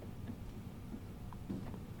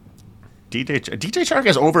 DJ Chark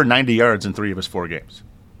has over 90 yards in 3 of his 4 games.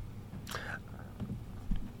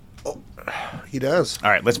 Oh, he does. All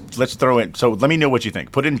right, let's throw in. So let me know what you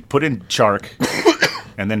think. Put in Chark,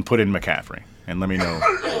 and then put in McCaffrey, and let me know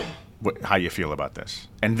how you feel about this.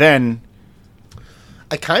 And then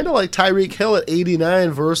I kind of like Tyreek Hill at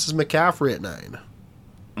 89 versus McCaffrey at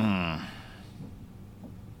 9.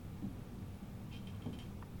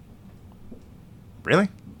 Really?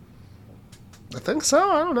 I think so.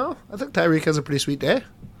 I don't know. I think Tyreek has a pretty sweet day.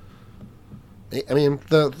 I mean,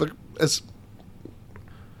 it's...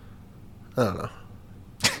 I don't know.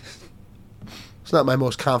 It's not my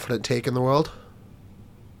most confident take in the world.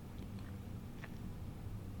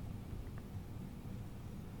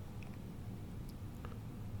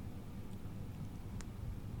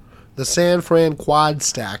 The San Fran quad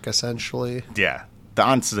stack, essentially. Yeah, the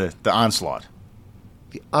onslaught.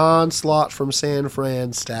 The onslaught from San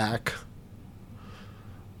Fran stack.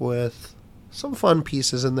 With some fun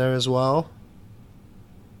pieces in there as well.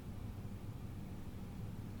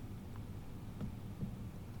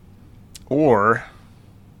 Or,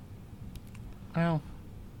 well,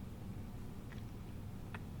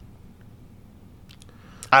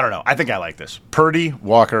 I don't know. I think I like this. Purdy,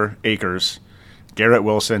 Walker, Akers, Garrett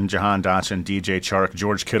Wilson, Jahan Dotson, DJ Chark,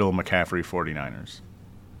 George Kittle, McCaffrey, 49ers.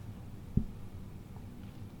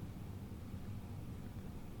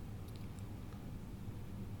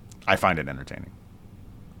 I find it entertaining.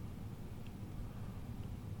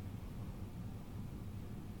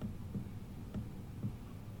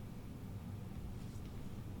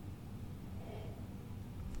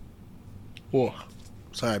 Whoa.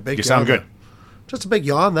 Sorry, big You yawn. sound good. Just a big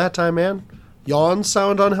yawn that time, man. Yawns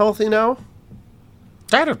sound unhealthy now?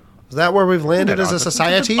 Is that where we've landed as a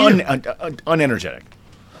society? Unenergetic.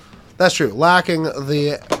 That's true. Lacking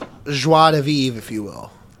the joie de vivre, if you will.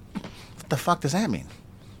 What the fuck does that mean?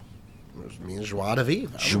 It means joie de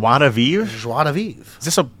vivre. Joie de vivre? Joie de vivre. Is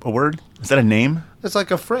this a word? Is that a name? It's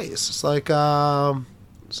like a phrase. It's like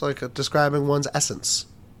describing one's essence.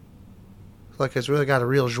 It's like it's really got a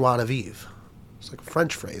real joie de vivre. It's like a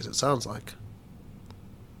French phrase, it sounds like.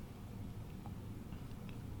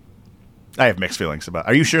 I have mixed feelings about.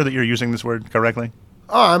 Are you sure that you're using this word correctly?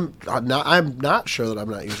 Oh, I'm not sure that I'm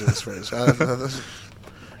not using this phrase.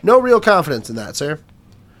 No real confidence in that, sir.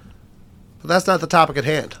 But that's not the topic at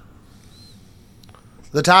hand.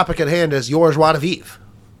 The topic at hand is your joie de vivre.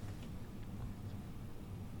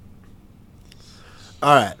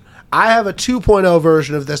 All right. I have a 2.0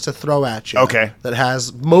 version of this to throw at you. Okay. That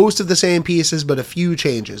has most of the same pieces, but a few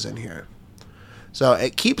changes in here. So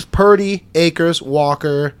it keeps Purdy, Akers,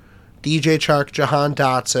 Walker, DJ Chark, Jahan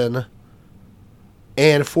Dotson,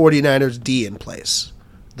 and 49ers D in place.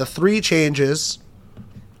 The 3 changes: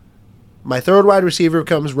 my third wide receiver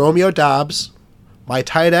becomes Romeo Doubs, my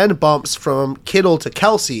tight end bumps from Kittle to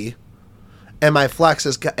Kelsey, and my flex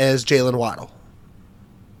is Jalen Waddle.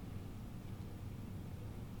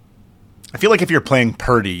 I feel like if you're playing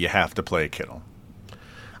Purdy, you have to play Kittle.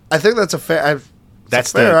 I think that's a fair.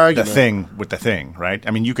 That's fair the argument. thing with the thing, right?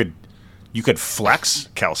 I mean, you could flex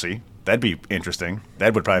Kelsey. That'd be interesting.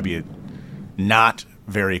 That would probably be a not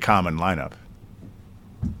very common lineup.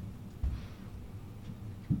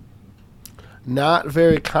 Not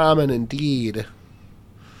very common indeed.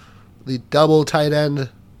 The double tight end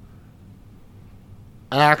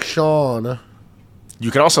action.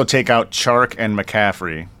 You could also take out Chark and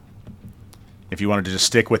McCaffrey if you wanted to just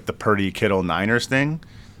stick with the Purdy Kittle Niners thing.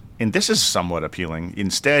 And this is somewhat appealing.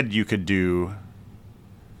 Instead, you could do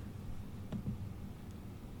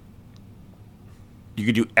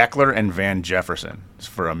Eckler and Van Jefferson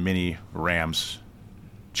for a mini Rams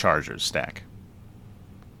Chargers stack.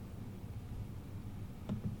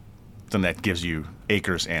 Then that gives you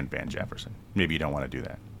Akers and Van Jefferson. Maybe you don't want to do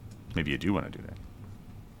that. Maybe you do want to do that.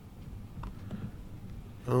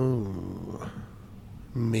 Oh,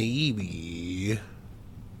 maybe.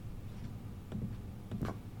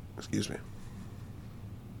 Excuse me.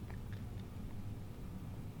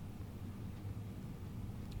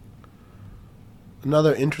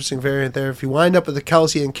 Another interesting variant there. If you wind up with the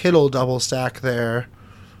Kelsey and Kittle double stack there,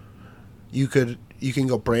 you can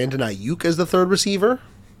go Brandon Ayuk as the third receiver.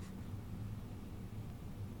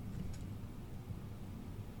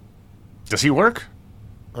 Does he work?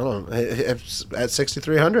 I don't know. It's at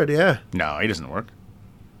 6,300, yeah. No, he doesn't work.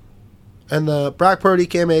 And the Brock Purdy,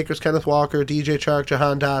 Cam Akers, Kenneth Walker, DJ Chark,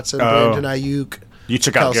 Jahan Dotson, Brandon Ayuk. You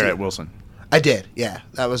took out Kelsey. Garrett Wilson. I did, yeah.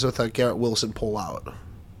 That was with a Garrett Wilson pull out.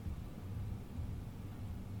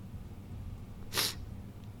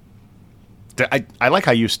 I like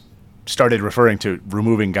how you started referring to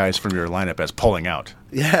removing guys from your lineup as pulling out.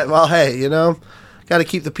 Yeah, well, hey, got to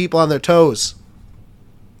keep the people on their toes.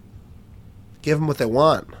 Give them what they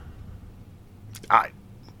want.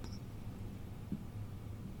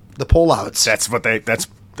 The pullouts. That's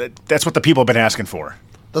what the people have been asking for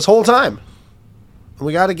this whole time. And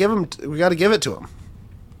we got to give it to them.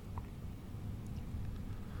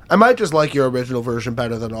 I might just like your original version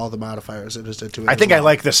better than all the modifiers I just did to it. I think I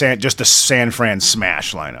like the San Fran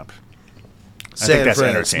Smash lineup. I think that's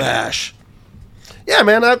entertaining. Smash. Yeah,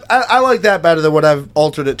 man, I like that better than what I've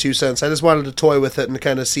altered it 2 cents. I just wanted to toy with it and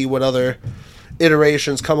kind of see what other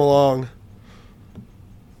iterations come along.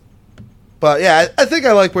 But yeah, I think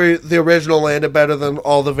I like where the original landed better than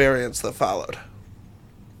all the variants that followed.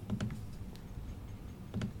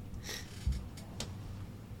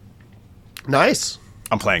 Nice.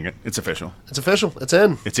 I'm playing it. It's official. It's official. It's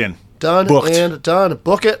in. It's in. Done. Booked. And done.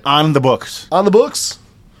 Book it. On the books. On the books.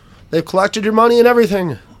 They've collected your money and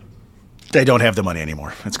everything. They don't have the money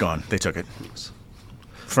anymore. It's gone. They took it.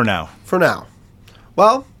 For now. For now.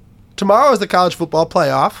 Well, tomorrow is the college football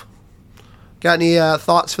playoff. Got any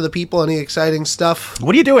thoughts for the people? Any exciting stuff?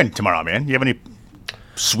 What are you doing tomorrow, man? You have any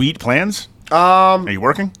sweet plans? Are you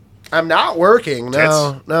working? I'm not working.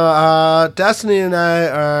 No. Destiny and I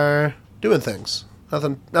are doing things.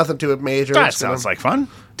 Nothing too major. That sounds like fun.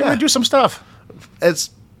 Yeah. Do some stuff.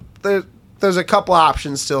 There's a couple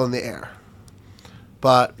options still in the air.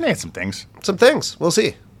 But yeah, some things. We'll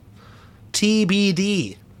see.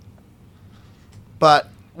 TBD. But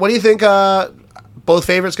what do you think? Both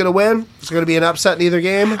favorites going to win? Is there going to be an upset in either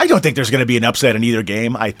game? I don't think there's going to be an upset in either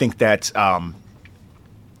game. I think that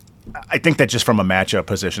just from a matchup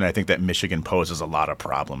position, I think that Michigan poses a lot of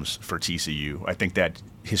problems for TCU. I think that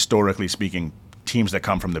historically speaking, teams that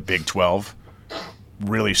come from the Big 12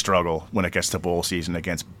 really struggle when it gets to bowl season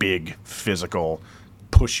against big, physical,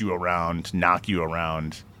 push you around, knock you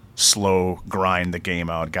around, slow, grind the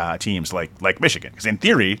game out teams like Michigan. Because in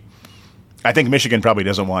theory, I think Michigan probably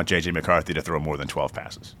doesn't want J.J. McCarthy to throw more than 12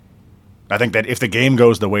 passes. I think that if the game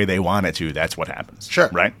goes the way they want it to, that's what happens. Sure.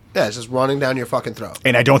 Right? Yeah, it's just running down your fucking throat.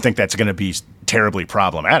 And I don't think that's going to be terribly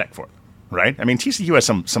problematic for them. Right? I mean, TCU has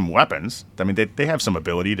some weapons. I mean, they have some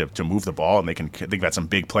ability to move the ball, and they've got some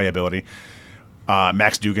big playability.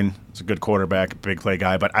 Max Dugan is a good quarterback, big play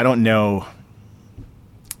guy, but I don't know.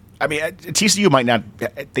 I mean, TCU might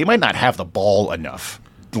not have the ball enough,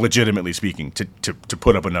 legitimately speaking, to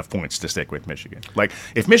put up enough points to stick with Michigan. Like,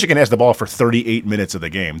 if Michigan has the ball for 38 minutes of the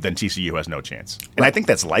game, then TCU has no chance. And I think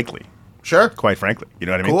that's likely. Sure. Quite frankly. You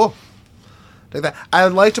know what I mean? Cool. Like that. I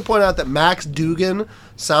would like to point out that Max Dugan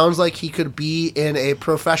sounds like he could be in a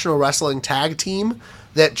professional wrestling tag team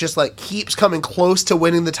that just like keeps coming close to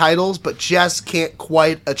winning the titles, but just can't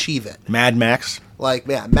quite achieve it. Mad Max. Like,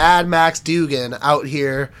 yeah, Mad Max Dugan out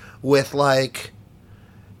here with like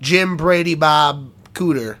Jim Brady Bob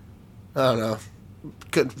Cooter. I don't know.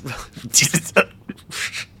 Could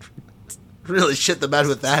really shit the bed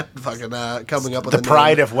with that fucking coming up with the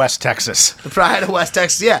pride of West Texas. The pride of West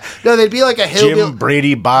Texas, yeah. No, they'd be like a hillbilly. Jim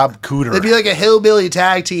Brady Bob Cooter. They'd be like a hillbilly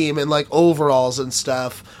tag team in like overalls and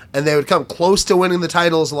stuff, and they would come close to winning the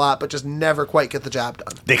titles a lot, but just never quite get the job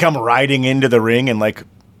done. They come riding into the ring in like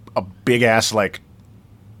a big ass like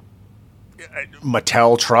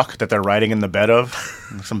Mattel truck that they're riding in the bed of,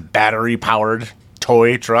 some battery powered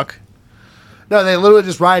toy truck. No, they literally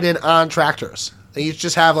just ride in on tractors. They each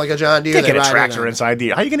just have like a John Deere. Can't get a tractor inside the.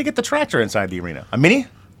 How are you going to get the tractor inside the arena? A Mini?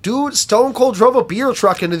 Dude, Stone Cold drove a beer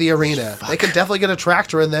truck into the arena. Fuck. They could definitely get a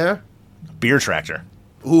tractor in there. Beer tractor.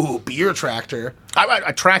 Ooh, beer tractor.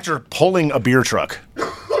 A tractor pulling a beer truck.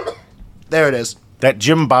 There it is. That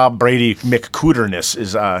Jim Bob Brady McCooterness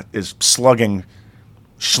is slugging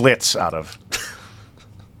Schlitz out of.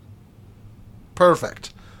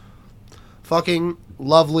 Perfect. Fucking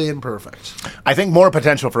lovely and perfect. I think more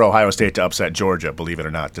potential for Ohio State to upset Georgia, believe it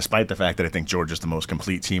or not, despite the fact that I think Georgia's the most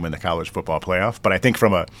complete team in the college football playoff. But I think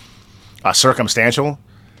from a circumstantial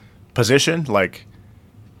position, like,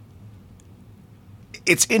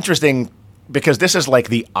 it's interesting because this is like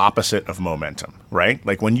the opposite of momentum, right?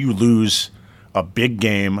 Like when you lose a big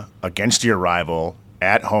game against your rival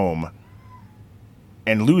at home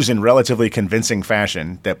and lose in relatively convincing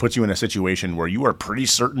fashion, that puts you in a situation where you are pretty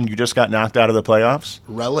certain you just got knocked out of the playoffs.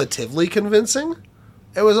 Relatively convincing?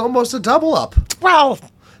 It was almost a double up. Well,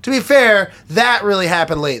 to be fair, that really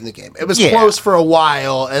happened late in the game. It was close for a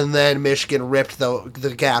while, and then Michigan ripped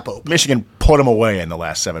the gap open. Michigan put them away in the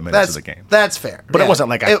last 7 minutes of the game. That's fair. But it wasn't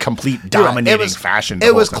like a complete dominating fashion.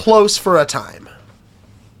 It was close for a time.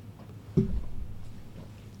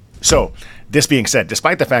 So, this being said,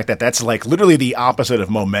 despite the fact that that's like literally the opposite of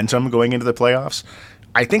momentum going into the playoffs,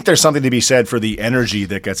 I think there's something to be said for the energy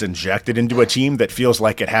that gets injected into a team that feels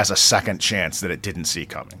like it has a second chance that it didn't see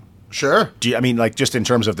coming. Sure. I mean, like, just in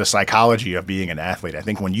terms of the psychology of being an athlete, I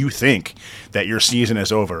think when you think that your season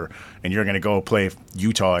is over and you're going to go play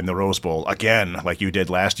Utah in the Rose Bowl again like you did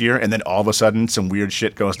last year, and then all of a sudden some weird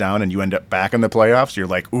shit goes down and you end up back in the playoffs, you're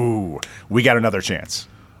like, ooh, we got another chance.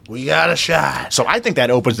 We got a shot. So I think that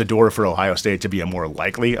opens the door for Ohio State to be a more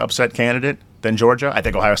likely upset candidate than Georgia. I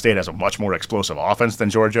think Ohio State has a much more explosive offense than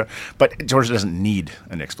Georgia, but Georgia doesn't need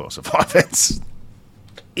an explosive offense.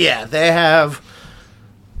 Yeah, they have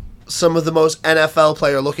some of the most NFL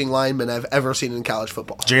player-looking linemen I've ever seen in college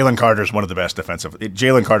football. Jalen Carter's one of the best defensive.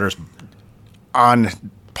 Jalen Carter's on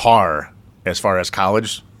par as far as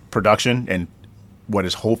college production and what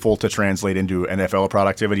is hopeful to translate into NFL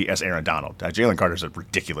productivity as Aaron Donald. Jalen Carter's a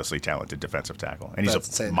ridiculously talented defensive tackle, and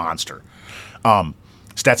he's a monster.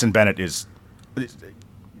 Stetson Bennett is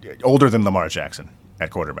older than Lamar Jackson at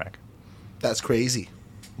quarterback. That's crazy.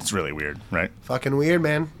 It's really weird, right? Fucking weird,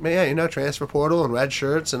 man. Yeah, transfer portal and red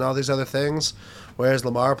shirts and all these other things, whereas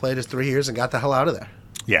Lamar played his 3 years and got the hell out of there.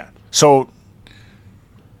 Yeah. So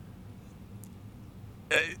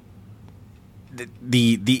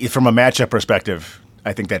the from a matchup perspective,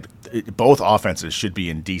 I think that both offenses should be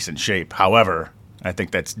in decent shape. However, I think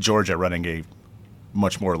that's Georgia running a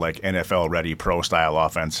much more like NFL-ready pro-style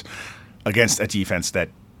offense against a defense that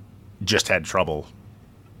just had trouble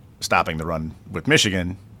stopping the run with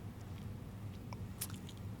Michigan.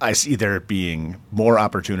 I see there being more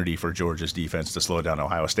opportunity for Georgia's defense to slow down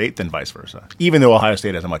Ohio State than vice versa, even though Ohio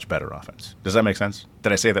State has a much better offense. Does that make sense?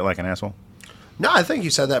 Did I say that like an asshole? No, I think you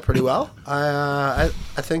said that pretty well. I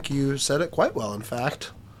think you said it quite well, in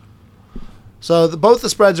fact. So both the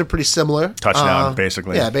spreads are pretty similar. Touchdown,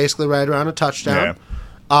 basically. Yeah, basically right around a touchdown.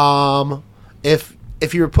 Yeah.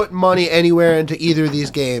 If you were putting money anywhere into either of these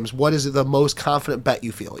games, what is the most confident bet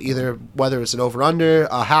you feel? Either whether it's an over-under,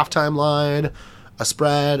 a halftime line, a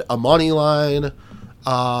spread, a money line,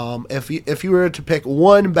 If you were to pick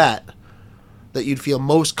one bet that you'd feel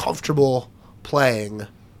most comfortable playing,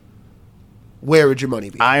 where would your money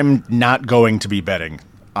be? I'm not going to be betting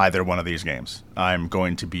either one of these games. I'm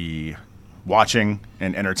going to be watching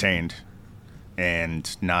and entertained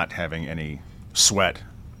and not having any sweat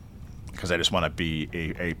because I just want to be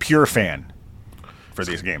a pure fan for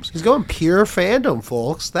these games. He's going pure fandom,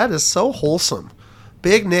 folks. That is so wholesome.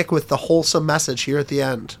 Big Nick with the wholesome message here at the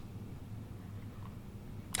end.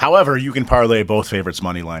 However, you can parlay both favorites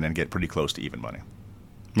money line and get pretty close to even money.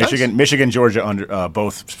 Michigan, Georgia under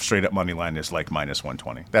both straight up money line is like minus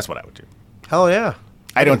 120. That's what I would do. Hell yeah.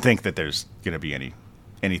 I don't think that there's going to be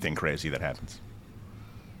anything crazy that happens.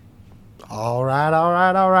 All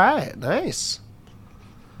right. Nice.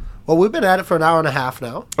 Well, we've been at it for an hour and a half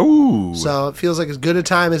now. Ooh. So it feels like as good a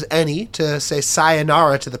time as any to say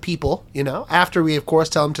sayonara to the people, after we, of course,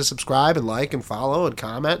 tell them to subscribe and like and follow and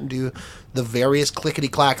comment and do the various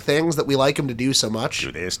clickety-clack things that we like them to do so much.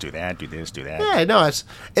 Do this, do that, do this, do that. Yeah, no,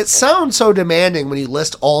 it sounds so demanding when you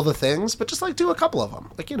list all the things, but just, do a couple of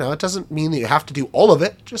them. It doesn't mean that you have to do all of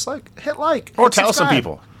it. Just, hit like. Or hit tell subscribe. some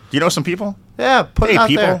people. Do you know some people? Yeah, put it out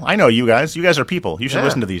people. there. I know you guys. You guys are people. You should Yeah.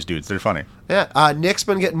 listen to these dudes. They're funny. Yeah, Nick's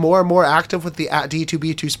been getting more and more active with the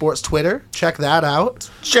 @D2B2 Sports Twitter. Check that out.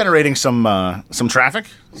 It's generating some traffic,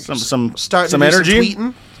 some Starting some to do energy.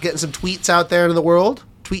 some tweeting, getting some tweets out there into the world.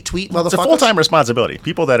 Tweet, motherfuckers. It's a full-time responsibility.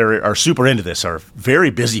 People that are super into this are very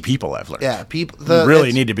busy people, I've learned. Yeah, people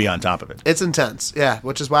really need to be on top of it. It's intense. Yeah,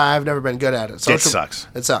 which is why I've never been good at it. It sucks.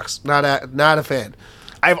 It sucks. Not a fan.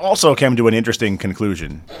 I've also come to an interesting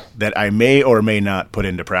conclusion that I may or may not put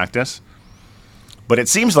into practice. But it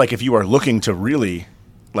seems like if you are looking to really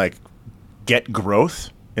get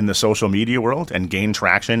growth in the social media world and gain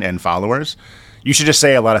traction and followers, you should just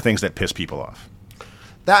say a lot of things that piss people off.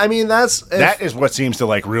 That is what seems to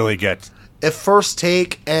really get if First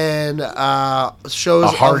Take and shows a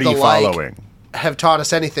hearty of the following have taught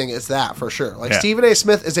us anything, it's that for sure. Yeah. Stephen A.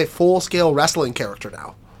 Smith is a full-scale wrestling character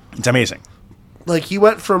now. It's amazing. He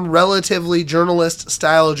went from relatively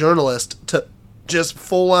journalist-style journalist to just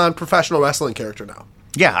full-on professional wrestling character now.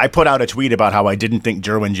 Yeah, I put out a tweet about how I didn't think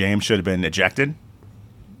Derwin James should have been ejected.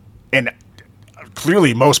 And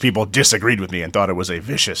clearly most people disagreed with me and thought it was a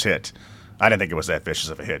vicious hit. I didn't think it was that vicious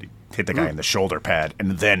of a hit. He hit the guy in the shoulder pad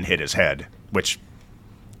and then hit his head, which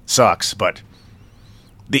sucks. But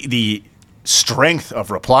the strength of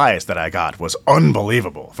replies that I got was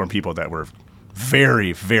unbelievable from people that were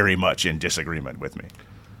very, very much in disagreement with me.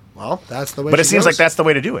 Well, that's the way. But it seems like that's the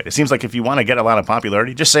way to do it. It seems like if you want to get a lot of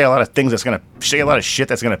popularity, just say a lot of things say a lot of shit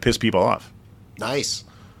that's gonna piss people off. Nice.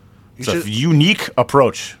 It's a unique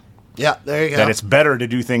approach. Yeah, there you go. That it's better to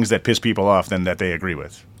do things that piss people off than that they agree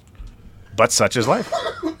with. But such is life.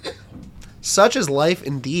 Such is life,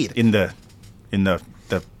 indeed. In the meta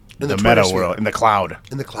Twitter world, in the cloud.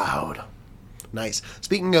 In the cloud. Nice.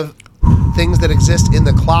 Speaking of things that exist in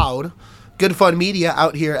the cloud, Good Fun Media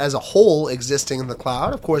out here as a whole existing in the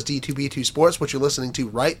cloud. Of course, D2B2 Sports, which you're listening to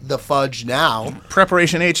right the fudge now.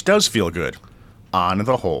 Preparation H does feel good. On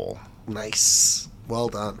the whole. Nice. Well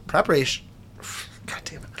done. Preparation. God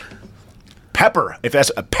damn it. Pepper. If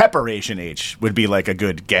that's a Preparation H would be like a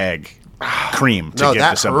good gag cream to No, give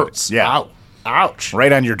that to somebody. hurts. Yeah. Ow. Ouch.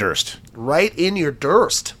 Right on your Durst. Right in your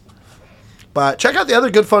Durst. But check out the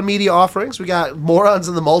other Good Fun Media offerings. We got Morons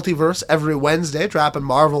in the Multiverse every Wednesday, dropping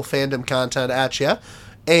Marvel fandom content at you.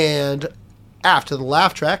 And After the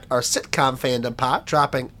Laugh Track, our sitcom fandom pot,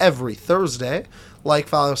 dropping every Thursday. Like,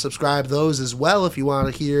 follow, subscribe those as well if you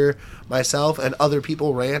want to hear myself and other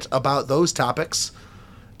people rant about those topics.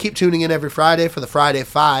 Keep tuning in every Friday for the Friday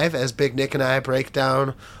Five as Big Nick and I break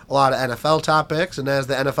down a lot of NFL topics. And as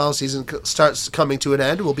the NFL season starts coming to an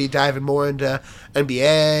end, we'll be diving more into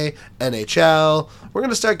NBA, NHL. We're going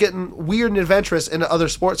to start getting weird and adventurous into other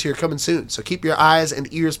sports here coming soon. So keep your eyes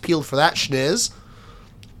and ears peeled for that schniz.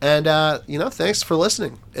 And, thanks for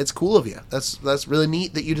listening. It's cool of you. That's really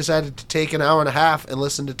neat that you decided to take an hour and a half and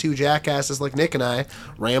listen to two jackasses like Nick and I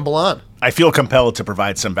ramble on. I feel compelled to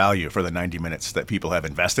provide some value for the 90 minutes that people have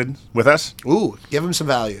invested with us. Ooh, give them some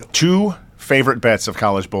value. 2 favorite bets of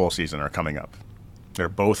college bowl season are coming up. They're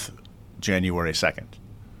both January 2nd.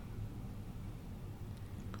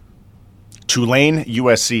 Tulane,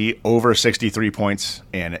 USC, over 63 points,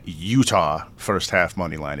 and Utah first half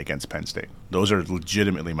money line against Penn State. Those are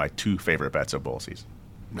legitimately my 2 favorite bets of bowl season.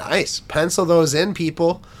 Nice. Pencil those in,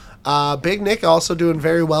 people. Big Nick also doing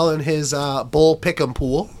very well in his bowl pick'em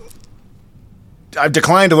pool. I've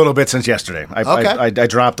declined a little bit since yesterday. Okay. I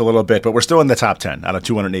dropped a little bit, but we're still in the top 10 out of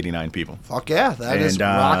 289 people. Fuck yeah, that is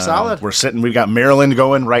rock solid. We've got Maryland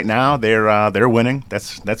going right now. They're winning.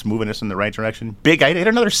 That's moving us in the right direction. I had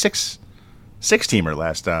another six-teamer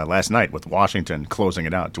last night with Washington closing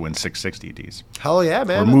it out to win 660 Deez. Hell yeah,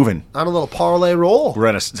 man. We're moving. On a little parlay roll. We're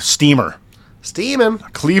at a steamer. Steaming.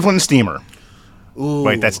 Cleveland steamer. Ooh.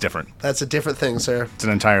 Wait, that's different. That's a different thing, sir. It's an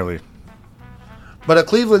entirely... But a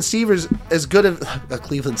Cleveland Steamer's as good of... A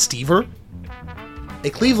Cleveland Steamer?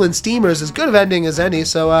 A Cleveland Steamer's as good of ending as any,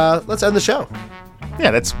 so let's end the show.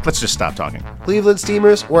 Yeah, let's just stop talking. Cleveland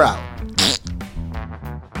Steamers, we're out.